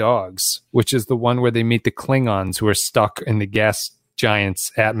Sleeping Dogs, which is the one where they meet the Klingons who are stuck in the gas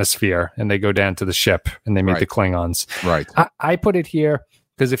giant's atmosphere, and they go down to the ship and they meet the Klingons. Right. I put it here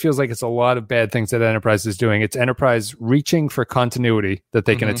because it feels like it's a lot of bad things that Enterprise is doing. It's Enterprise reaching for continuity that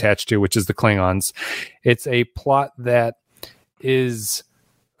they can attach to, which is the Klingons. It's a plot that is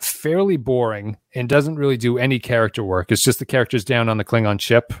fairly boring and doesn't really do any character work. It's just the characters down on the Klingon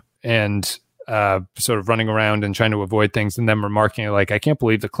ship and sort of running around and trying to avoid things, and them remarking like, I can't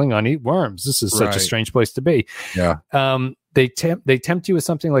believe the Klingon eat worms. This is such a strange place to be. Yeah. They tempt you with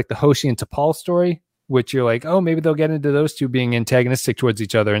something like the Hoshi and T'Pol story, which you're like, oh, maybe they'll get into those two being antagonistic towards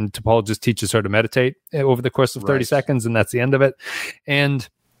each other. And T'Pol just teaches her to meditate over the course of 30 seconds, and that's the end of it. And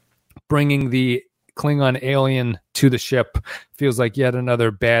bringing the Klingon alien to the ship feels like yet another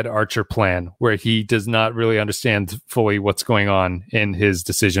bad Archer plan, where he does not really understand fully what's going on in his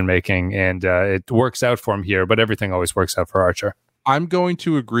decision making. And it works out for him here, but everything always works out for Archer. I'm going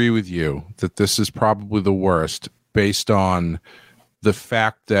to agree with you that this is probably the worst, based on the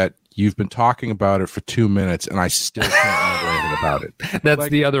fact that you've been talking about it for 2 minutes and I still can't remember anything about it. That's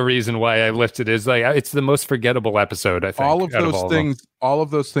the other reason why I lifted it. Is like, it's the most forgettable episode, I think. All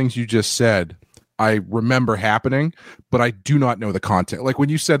of those things you just said, I remember happening, but I do not know the content. Like when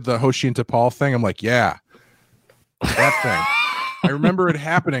you said the Hoshi and T'Pol thing, I'm like, yeah, that thing. I remember it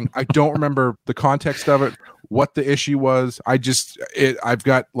happening. I don't remember the context of it, what the issue was. I've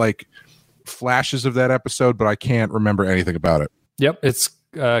got like flashes of that episode, but I can't remember anything about it. Yep, it's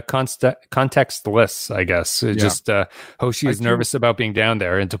contextless, I guess. Just Hoshi is nervous about being down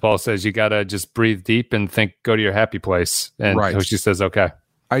there, and T'Pol says you gotta just breathe deep and go to your happy place, and Hoshi says okay.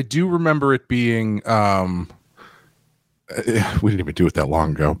 I do remember it being we didn't even do it that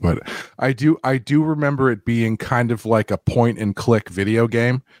long ago, but I do remember it being kind of like a point and click video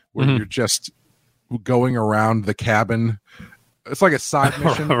game where you're just going around the cabin. It's like a side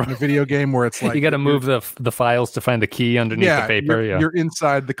mission in a video game where it's like you got to move the files to find the key underneath the paper. You're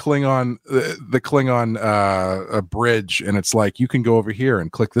inside the Klingon bridge, and it's like you can go over here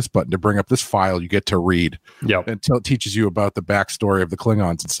and click this button to bring up this file you get to read. Yep. Until it teaches you about the backstory of the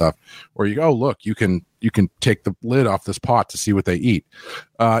Klingons and stuff. Or you go, oh, look, you can take the lid off this pot to see what they eat.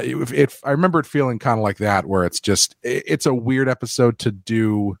 I remember it feeling kind of like that, where it's a weird episode to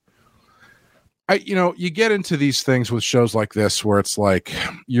do. You get into these things with shows like this where it's like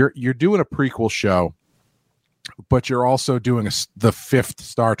you're doing a prequel show, but you're also doing the 5th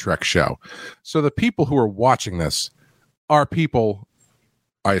Star Trek show. So the people who are watching this are people,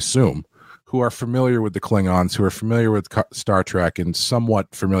 I assume, who are familiar with the Klingons, who are familiar with Star Trek and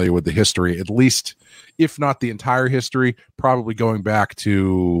somewhat familiar with the history, at least, if not the entire history, probably going back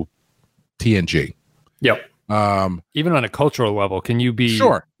to TNG. Yep. Even on a cultural level, can you be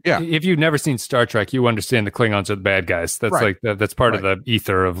sure? Yeah. If you've never seen Star Trek, you understand the Klingons are the bad guys. That's right. That's part of the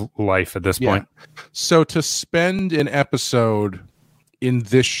ether of life at this point. So to spend an episode in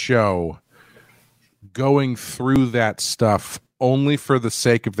this show going through that stuff only for the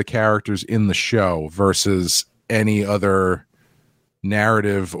sake of the characters in the show versus any other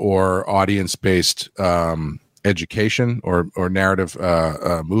narrative or audience-based education or narrative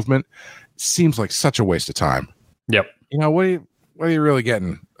movement seems like such a waste of time. Yep. What are you really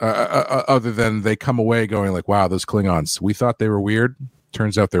getting other than they come away going like, wow, those Klingons, we thought they were weird.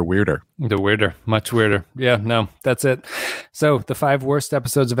 Turns out they're weirder. They're weirder, much weirder. Yeah, no, that's it. So the 5 worst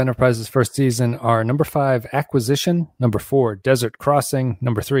episodes of Enterprise's first season are number 5, Acquisition, number 4, Desert Crossing,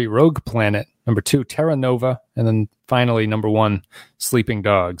 number 3, Rogue Planet, number 2, Terra Nova, and then finally number 1, Sleeping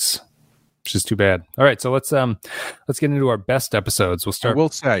Dogs, which is too bad. All right, so let's get into our best episodes. We'll start. I will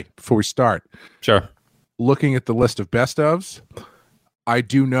say before we start, sure. Looking at the list of best ofs, I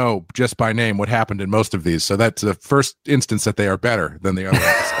do know just by name what happened in most of these. So that's the first instance that they are better than the other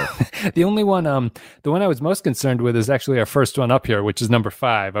episodes. The only one, the one I was most concerned with is actually our first one up here, which is number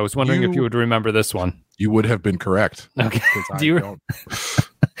 5. I was wondering if you would remember this one. You would have been correct. Okay.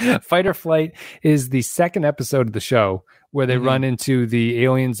 Fight or Flight is the second episode of the show where they run into the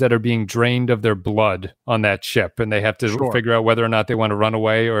aliens that are being drained of their blood on that ship, and they have to figure out whether or not they want to run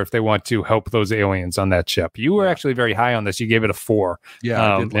away or if they want to help those aliens on that ship. You were actually very high on this. You gave it a 4. Yeah,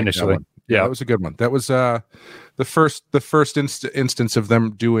 I did like initially. That was a good one. That was the first instance of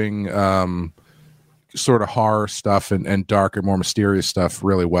them doing sort of horror stuff and darker, more mysterious stuff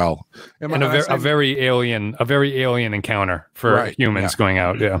really well. And a very alien encounter for humans going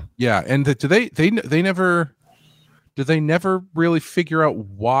out. Yeah. And they never really figure out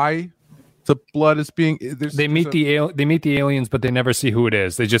why the blood is being. They meet the aliens, but they never see who it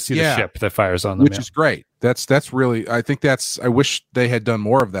is. They just see the ship that fires on them, which is great. That's really. I think I wish they had done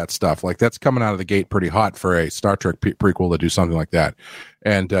more of that stuff. Like that's coming out of the gate pretty hot for a Star Trek prequel to do something like that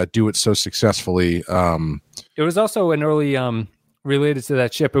and do it so successfully. It was also an early. Related to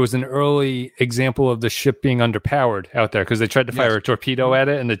that ship, it was an early example of the ship being underpowered out there because they tried to fire a torpedo at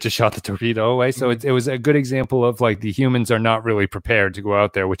it and it just shot the torpedo away. So it was a good example of like the humans are not really prepared to go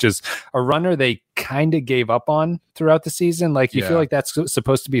out there, which is a runner they kind of gave up on throughout the season. Like you feel like that's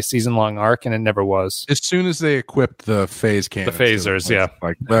supposed to be a season-long arc and it never was. As soon as they equipped the phase cannons, the phasers,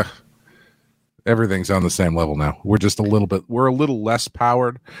 like everything's on the same level now. We're just a little less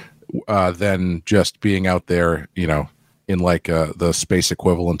powered than just being out there, in like the space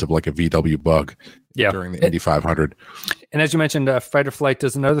equivalent of like a VW bug during the Indy 500. And as you mentioned, Fight or Flight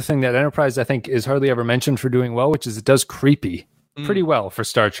does another thing that Enterprise, I think, is hardly ever mentioned for doing well, which is it does creepy pretty well for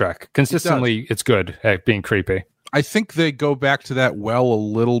Star Trek. Consistently, it's good at being creepy. I think they go back to that well a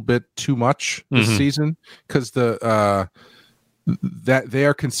little bit too much this season because that they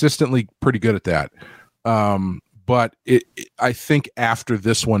are consistently pretty good at that. But I think after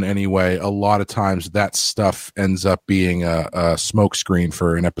this one anyway, a lot of times that stuff ends up being a smokescreen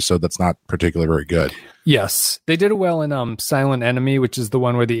for an episode that's not particularly very good. Yes. They did it well in Silent Enemy, which is the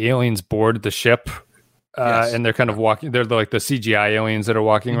one where the aliens board the ship. And they're kind of walking. They're like the CGI aliens that are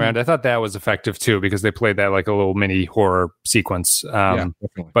walking around. I thought that was effective too because they played that like a little mini horror sequence.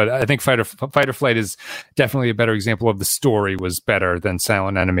 But I think Fight or Flight is definitely a better example of the story was better than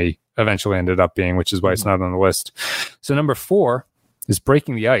Silent Enemy eventually ended up being, which is why it's not on the list. So number 4 is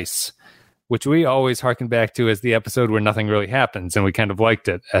Breaking the Ice, which we always harken back to as the episode where nothing really happens, and we kind of liked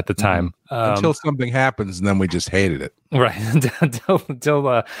it at the time until something happens, and then we just hated it. Right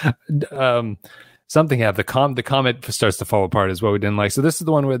until something happened. The comet starts to fall apart is what we didn't like. So this is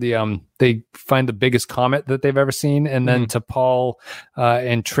the one where they find the biggest comet that they've ever seen, and then T'Pol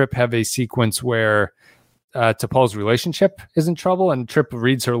and Trip have a sequence where T'Pol's relationship is in trouble, and Trip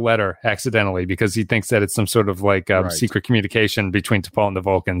reads her letter accidentally because he thinks that it's some sort of like secret communication between T'Pol and the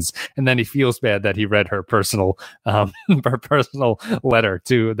Vulcans, and then he feels bad that he read her personal letter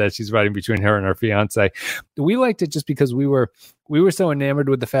too that she's writing between her and her fiance. We liked it just because we were we were so enamored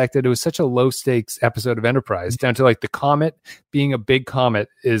with the fact that it was such a low stakes episode of Enterprise, down to like the comet being a big comet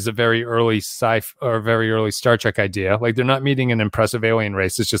is a very early very early Star Trek idea. Like they're not meeting an impressive alien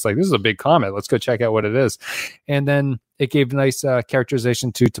race. It's just like, this is a big comet. Let's go check out what it is. And then it gave nice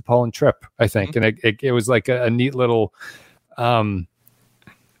characterization to T'Pol and Trip, I think. And it was like a neat little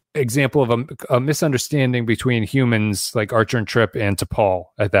example of a misunderstanding between humans like Archer and Trip and T'Pol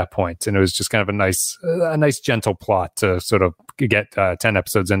at that point. And it was just kind of a nice gentle plot to sort of get 10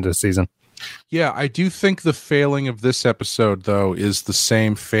 episodes into the season. Yeah, I do think the failing of this episode, though, is the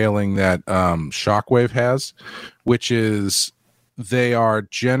same failing that Shockwave has, which is they are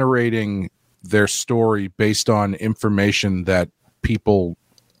generating their story based on information that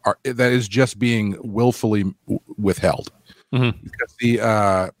that is just being willfully withheld.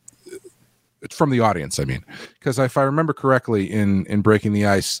 Because from the audience, I mean, because if I remember correctly, in Breaking the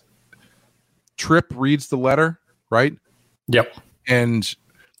Ice, Trip reads the letter, right? Yep. And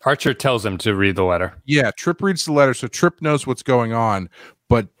Archer tells him to read the letter. Yeah, Trip reads the letter, so Trip knows what's going on,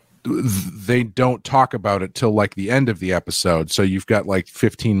 but they don't talk about it till like the end of the episode. So you've got like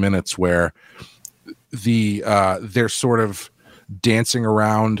 15 minutes where they're sort of dancing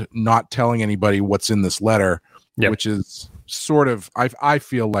around, not telling anybody what's in this letter, which is sort of, I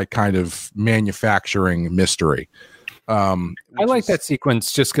feel like kind of manufacturing mystery. I like that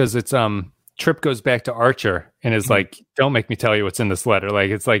sequence just because it's Trip goes back to Archer and is like, don't make me tell you what's in this letter. Like,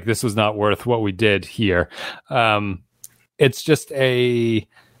 it's like, this was not worth what we did here. It's just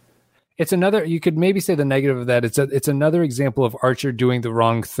it's another, you could maybe say the negative of that. It's another example of Archer doing the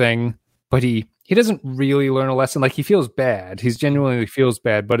wrong thing, but he doesn't really learn a lesson. Like, he feels bad. He's genuinely feels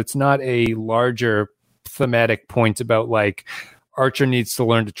bad, but it's not a larger thematic point about like Archer needs to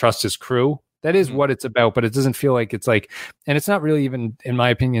learn to trust his crew. That is what it's about, but it doesn't feel like it's like, and it's not really even, in my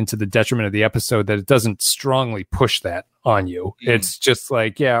opinion, to the detriment of the episode that it doesn't strongly push that on you. It's just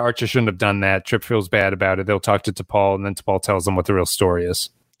like, yeah, Archer shouldn't have done that. Trip feels bad about it. They'll talk to T'Pol, and then T'Pol tells them what the real story is.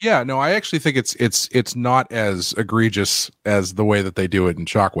 Yeah, no, I actually think it's not as egregious as the way that they do it in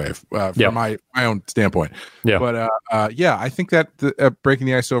Shockwave, from my own standpoint. Yeah, but I think that Breaking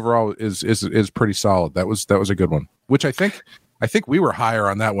the Ice overall is pretty solid. That was a good one, which I think we were higher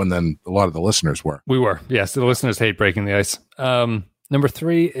on that one than a lot of the listeners were. We were, yes. The listeners hate Breaking the Ice. Number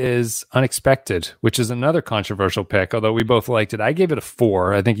 3 is Unexpected, which is another controversial pick, although we both liked it. I gave it a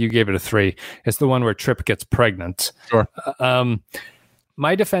 4. I think you gave it a 3. It's the one where Trip gets pregnant. Sure.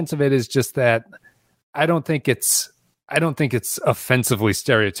 My defense of it is just that I don't think it's offensively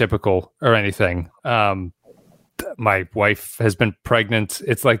stereotypical or anything. My wife has been pregnant.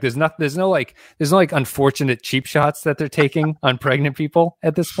 It's like there's no unfortunate cheap shots that they're taking on pregnant people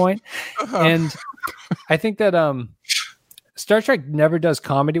at this point. And I think that Star Trek never does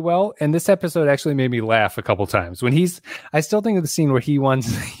comedy well, and this episode actually made me laugh a couple times. I still think of the scene where he wants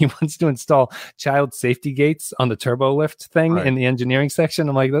to install child safety gates on the turbo lift thing in the engineering section.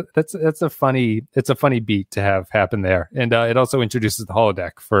 I'm like, it's a funny beat to have happen there, and it also introduces the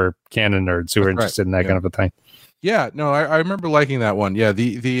holodeck for canon nerds who are interested in that kind of a thing. Yeah, no, I remember liking that one. Yeah,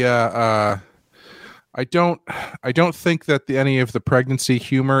 I don't think that any of the pregnancy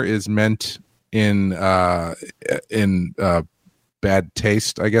humor is meant in bad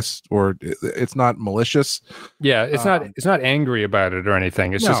taste, I guess, or it's not malicious. Yeah, it's not angry about it or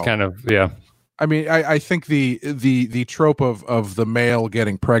anything. It's just kind of I mean, I think the trope of the male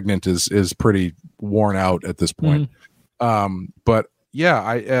getting pregnant is pretty worn out at this point. But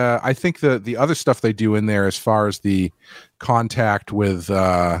yeah, I think the other stuff they do in there as far as the contact with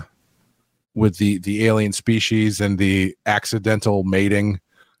the alien species and the accidental mating,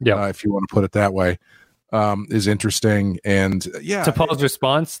 if you want to put it that way, is interesting. And T'Pol's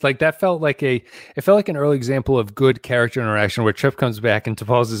response, like that felt like an early example of good character interaction where Trip comes back and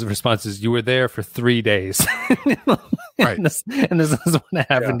T'Pol's response is, "You were there for 3 days." Right. and this is what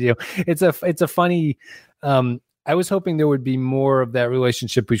happened to you. It's a funny, I was hoping there would be more of that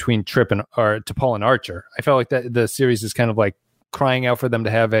relationship between Trip and T'Pol and Archer. I felt like that the series is kind of like crying out for them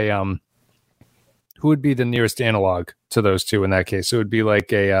to have a who would be the nearest analog to those two in that case? It would be like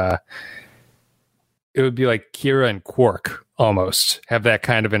Kira and Quark almost have that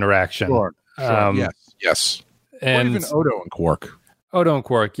kind of interaction. Sure. Yes. And or even Odo and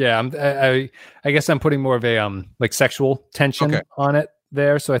Quark. Yeah. I guess I'm putting more of a like sexual tension on it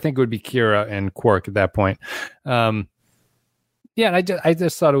there. So I think it would be Kira and Quark at that point. And I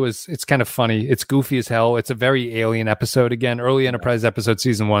just thought it's kind of funny. It's goofy as hell. It's a very alien episode. Again, early Enterprise episode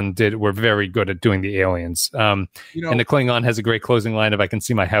season 1 were very good at doing the aliens. And the Klingon has a great closing line of "I can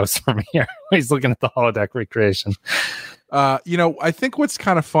see my house from here." He's looking at the holodeck recreation. I think what's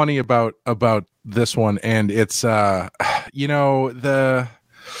kind of funny about this one, and it's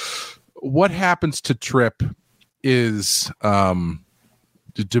what happens to Trip is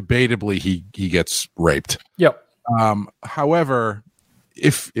debatably he gets raped. Yep. However,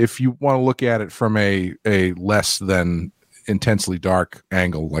 if you want to look at it from a less than intensely dark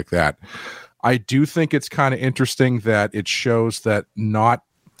angle like that, I do think it's kind of interesting that it shows that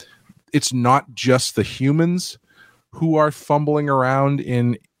it's not just the humans who are fumbling around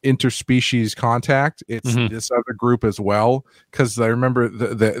in interspecies contact. It's this other group as well, because I remember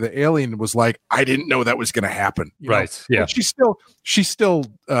the alien was like, I didn't know that was going to happen, right? Yeah, and she's still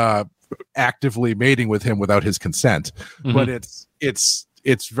actively mating with him without his consent, but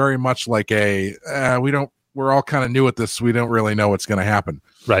it's very much like we're all kind of new at this, we don't really know what's going to happen,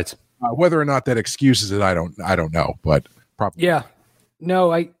 right? Whether or not that excuses it, I don't know, but probably. Yeah,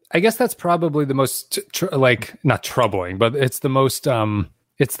 no, I guess that's probably the most not troubling, but it's the most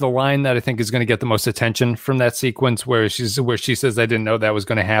it's the line that I think is going to get the most attention from that sequence where she says, I didn't know that was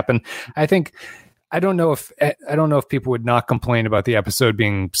going to happen. I don't know if people would not complain about the episode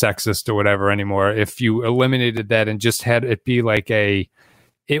being sexist or whatever anymore if you eliminated that and just had it be like it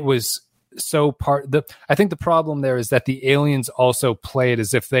was so I think the problem there is that the aliens also play it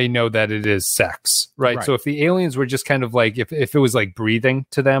as if they know that it is sex, right? So if the aliens were just kind of like, if it was like breathing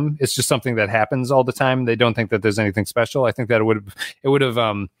to them, it's just something that happens all the time. They don't think that there's anything special. I think that it would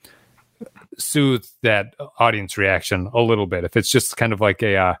have soothed that audience reaction a little bit. If it's just kind of like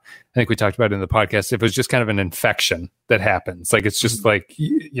I think we talked about it in the podcast, if it's just kind of an infection that happens, like it's just like,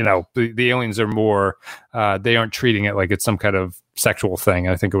 the aliens are more, they aren't treating it like it's some kind of sexual thing.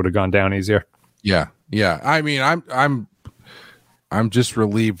 I think it would have gone down easier. Yeah. I mean, I'm just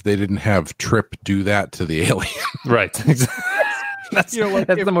relieved they didn't have Trip do that to the alien. Right. That's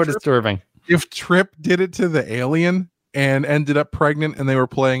the more disturbing. If Trip did it to the alien and ended up pregnant and they were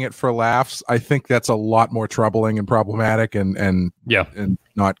playing it for laughs, I think that's a lot more troubling and problematic and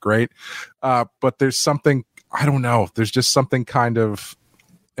not great. But there's something, I don't know, there's just something kind of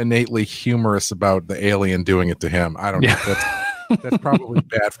innately humorous about the alien doing it to him. I don't know. That's probably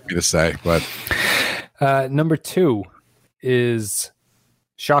bad for me to say, but number 2 is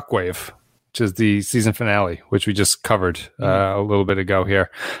Shockwave, which is the season finale, which we just covered a little bit ago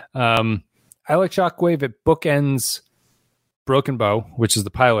here. I like Shockwave. It bookends Broken Bow, which is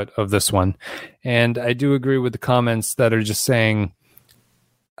the pilot of this one. And I do agree with the comments that are just saying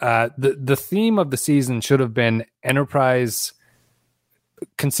the theme of the season should have been Enterprise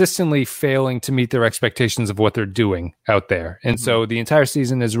consistently failing to meet their expectations of what they're doing out there. And so the entire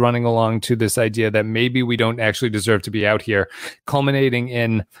season is running along to this idea that maybe we don't actually deserve to be out here, culminating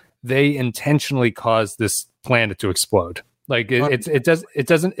in they intentionally caused this planet to explode. Like it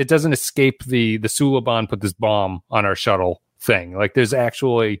doesn't escape the Suliban put this bomb on our shuttle thing. Like there's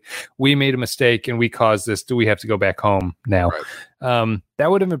actually, we made a mistake and we caused this. Do we have to go back home now? Right. That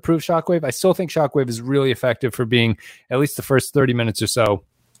would have improved Shockwave. I still think Shockwave is really effective for being at least the first 30 minutes or so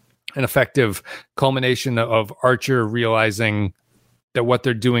an effective culmination of Archer realizing that what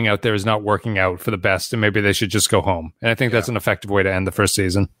they're doing out there is not working out for the best and maybe they should just go home. And I think that's an effective way to end the first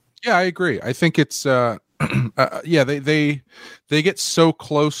season. Yeah, I agree. I think it's they get so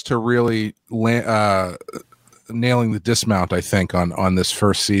close to really nailing the dismount, I think, on this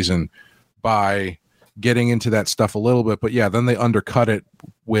first season by getting into that stuff a little bit. But then they undercut it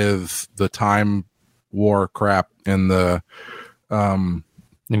with the time war crap and the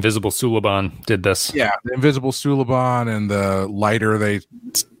Invisible Suliban did this. Yeah, the Invisible Suliban and the lighter they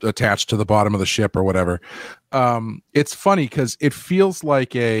attached to the bottom of the ship or whatever. It's funny because it feels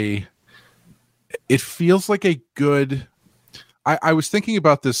like a good. I was thinking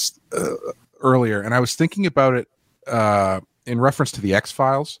about this earlier, and I was thinking about it in reference to the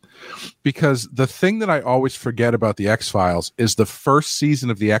X-Files, because the thing that I always forget about the X-Files is the first season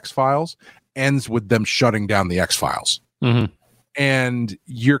of the X-Files ends with them shutting down the X-Files. Mm-hmm. And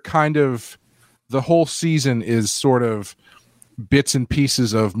you're kind of, the whole season is sort of bits and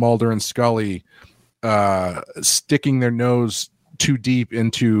pieces of Mulder and Scully sticking their nose too deep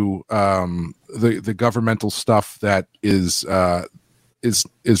into the governmental stuff that is the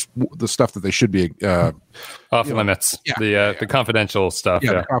stuff that they should be off limits. The confidential stuff.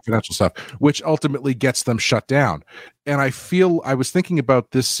 The confidential stuff, which ultimately gets them shut down. And I was thinking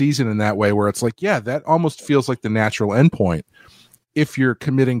about this season in that way, where it's like, that almost feels like the natural endpoint if you're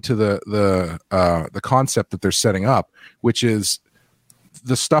committing to the concept that they're setting up, which is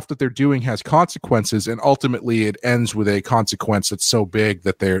the stuff that they're doing has consequences, and ultimately it ends with a consequence that's so big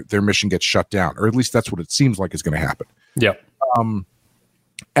that their mission gets shut down, or at least that's what it seems like is going to happen. Yeah.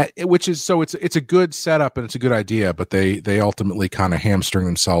 Which is so it's a good setup and it's a good idea, but they ultimately kind of hamstring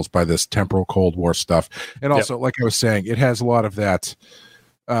themselves by this temporal Cold War stuff. And also, like I was saying, it has a lot of that.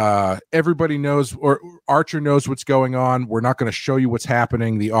 Everybody knows, or Archer knows what's going on. We're not going to show you what's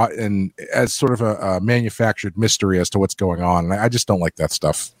happening. And as sort of a manufactured mystery as to what's going on. And I just don't like that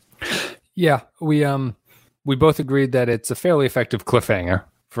stuff. Yeah, we both agreed that it's a fairly effective cliffhanger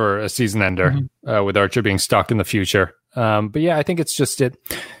for a season ender, with Archer being stuck in the future. But yeah, I think it's just it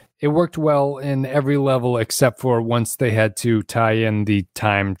worked well in every level except for once they had to tie in the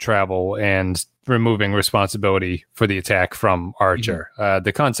time travel and removing responsibility for the attack from Archer.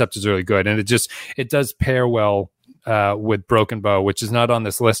 The concept is really good, and it does pair well with Broken Bow, which is not on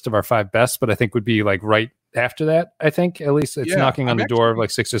this list of our 5 best, but I think would be like right after that. I think at least it's knocking on the door of like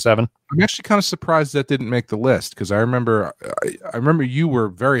 6 or 7. I'm actually kind of surprised that didn't make the list, because I remember you were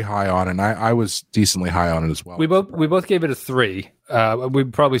very high on it, and I was decently high on it as well. We both gave it a 3. We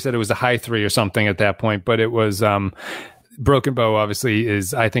probably said it was a high 3 or something at that point, but it was Broken Bow obviously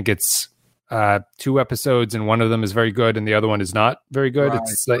is, I think it's 2 episodes, and one of them is very good and the other one is not very good.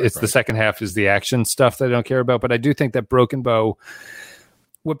 Right, it's the second half is the action stuff that I don't care about, but I do think that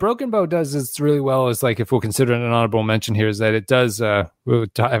what Broken Bow does is really well is, like, if we'll consider it an honorable mention here, is that it does, I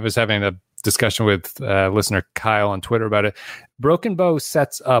was having a discussion with listener Kyle on Twitter about it. Broken Bow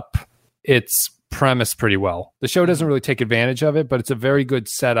sets up its premise pretty well. The show doesn't really take advantage of it, but it's a very good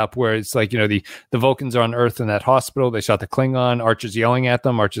setup where it's like, the Vulcans are on Earth in that hospital. They shot the Klingon. Archer's yelling at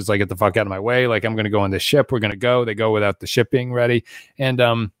them. Archer's like, get the fuck out of my way. Like, I'm going to go on this ship. We're going to go. They go without the ship being ready. And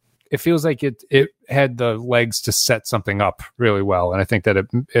it feels like it had the legs to set something up really well. And I think that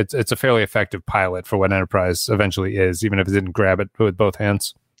it's a fairly effective pilot for what Enterprise eventually is, even if it didn't grab it with both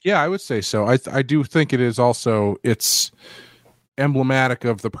hands. Yeah, I would say so. I do think it is also, it's emblematic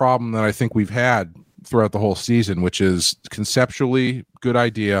of the problem that I think we've had throughout the whole season, which is conceptually good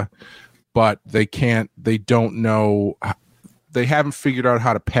idea, but they don't know, they haven't figured out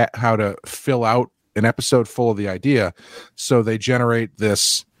how to fill out an episode full of the idea. So they generate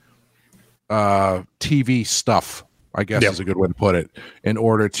this TV stuff, I guess is a good way to put it, in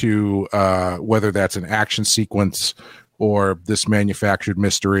order to whether that's an action sequence or this manufactured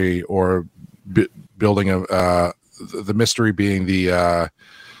mystery, or building the mystery being the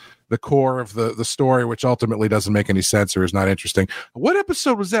core of the story, which ultimately doesn't make any sense or is not interesting. What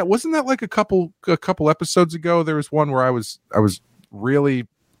episode was that? Wasn't that like a couple episodes ago? There was one where I was really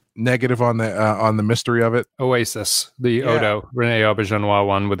negative on the mystery of it. Oasis, the Odo Rene Auberjonois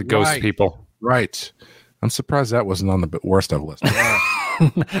one with the ghost people. Right. I'm surprised that wasn't on the worst of list.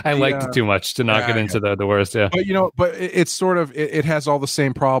 I liked it too much to not get into the worst. Yeah, but it's sort of it has all the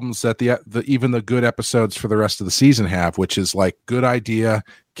same problems that the even the good episodes for the rest of the season have, which is like, good idea,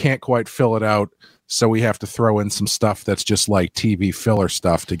 can't quite fill it out, so we have to throw in some stuff that's just like TV filler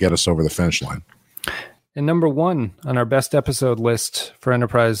stuff to get us over the finish line. And number 1 on our best episode list for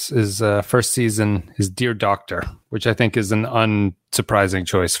Enterprise is first season is Dear Doctor, which I think is an unsurprising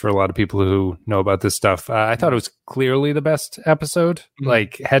choice for a lot of people who know about this stuff. I thought it was clearly the best episode,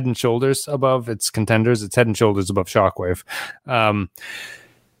 like head and shoulders above its contenders. It's head and shoulders above Shockwave.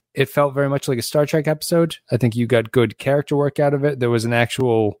 It felt very much like a Star Trek episode. I think you got good character work out of it. There was an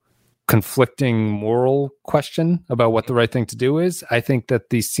actual conflicting moral question about what the right thing to do is. I think that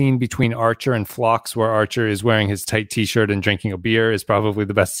the scene between Archer and Phlox, where Archer is wearing his tight t-shirt and drinking a beer, is probably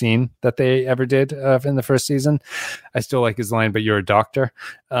the best scene that they ever did in the first season. I still like his line, "But you're a doctor."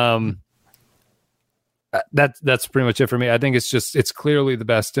 That's pretty much it for me. I think it's clearly the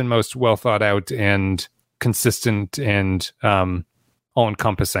best and most well thought out and consistent and all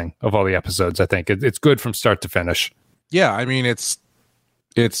encompassing of all the episodes. I think it's good from start to finish. Yeah, I mean, it's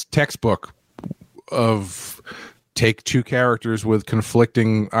textbook of take 2 characters with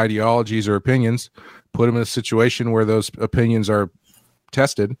conflicting ideologies or opinions, put them in a situation where those opinions are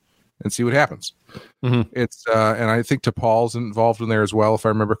tested, and see what happens. It's and I think T'Pol's involved in there as well, if I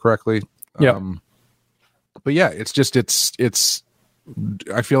remember correctly. But yeah, it's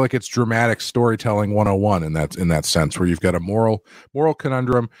I feel like it's dramatic storytelling 101 in that sense, where you've got a moral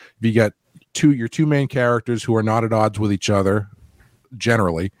conundrum. You got your 2 main characters who are not at odds with each other,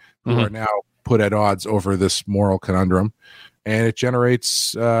 generally, who are now put at odds over this moral conundrum, and it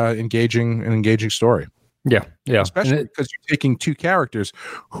generates an engaging story. Yeah, Especially because you're taking 2 characters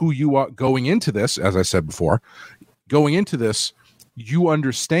who you are going into this, as I said before, you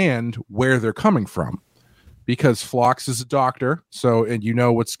understand where they're coming from, because Phlox is a doctor, and you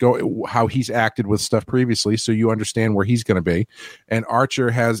know how he's acted with stuff previously, so you understand where he's going to be. And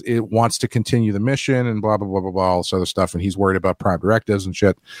Archer wants to continue the mission and blah blah blah blah blah, all this other stuff, and he's worried about prime directives and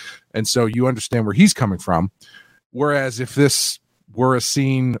shit. And so you understand where he's coming from. Whereas if this were a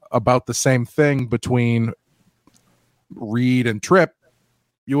scene about the same thing between Reed and Trip,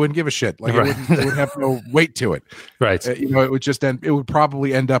 you wouldn't give a shit. Like it would have no weight to it. Right. It would just it would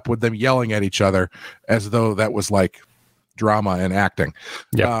probably end up with them yelling at each other as though that was like drama and acting.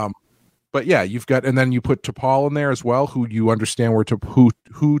 Yeah. But yeah, you've got, and then you put T'Pol in there as well, who you understand who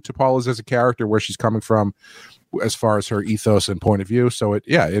T'Pol is as a character, where she's coming from as far as her ethos and point of view. So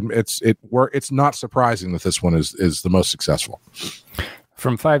it's not surprising that this one is the most successful.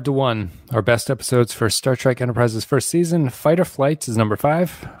 From 5 to 1, our best episodes for Star Trek Enterprise's first season. Fight or Flight is number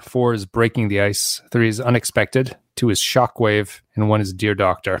 5. 4 is Breaking the Ice. 3 is Unexpected. 2 is Shockwave. And 1 is Dear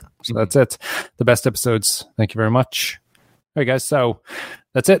Doctor. So that's it. The best episodes. Thank you very much. All right, guys. So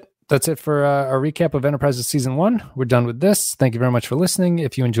that's it. That's it for our recap of Enterprise's Season 1. We're done with this. Thank you very much for listening.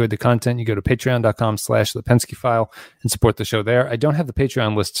 If you enjoyed the content, you go to patreon.com/The Pensky File and support the show there. I don't have the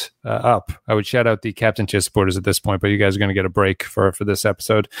Patreon list up. I would shout out the Captain Tier supporters at this point, but you guys are going to get a break for this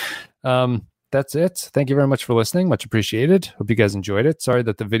episode. That's it. Thank you very much for listening. Much appreciated. Hope you guys enjoyed it. Sorry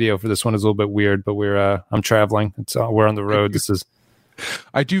that the video for this one is a little bit weird, but I'm traveling. We're on the road.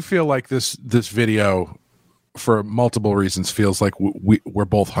 I do feel like this video, for multiple reasons, feels like we're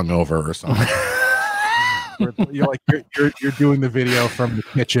both hungover or something. you're doing the video from the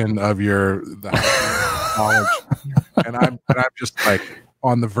kitchen of the college, and I'm just like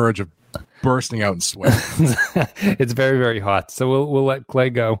on the verge of bursting out in sweat. It's very, very hot, so we'll let Clay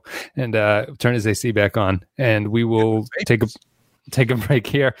go and turn his AC back on, and we will take a break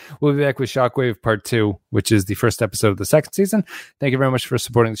here. We'll be back with Shockwave Part 2, which is the first episode of the second season. Thank you very much for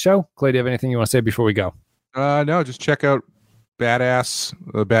supporting the show. Clay, do you have anything you want to say before we go? No, just check out Badass,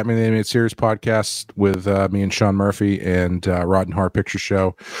 the Batman the Animated Series podcast with me and Sean Murphy and Rod and Hart Picture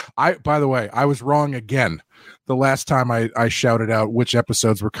Show. By the way, I was wrong again. The last time I shouted out which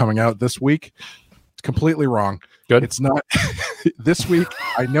episodes were coming out this week. It's completely wrong. Good. It's not this week.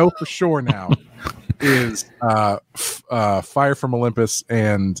 I know for sure now is Fire from Olympus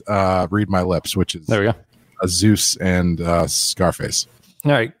and Read My Lips, which is there we go. Zeus and Scarface.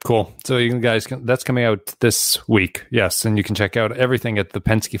 All right, cool. So you guys that's coming out this week. Yes, and you can check out everything at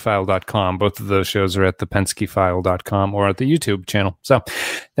thepenskyfile.com. Both of those shows are at thepenskyfile.com or at the YouTube channel. So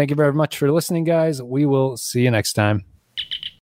thank you very much for listening, guys. We will see you next time.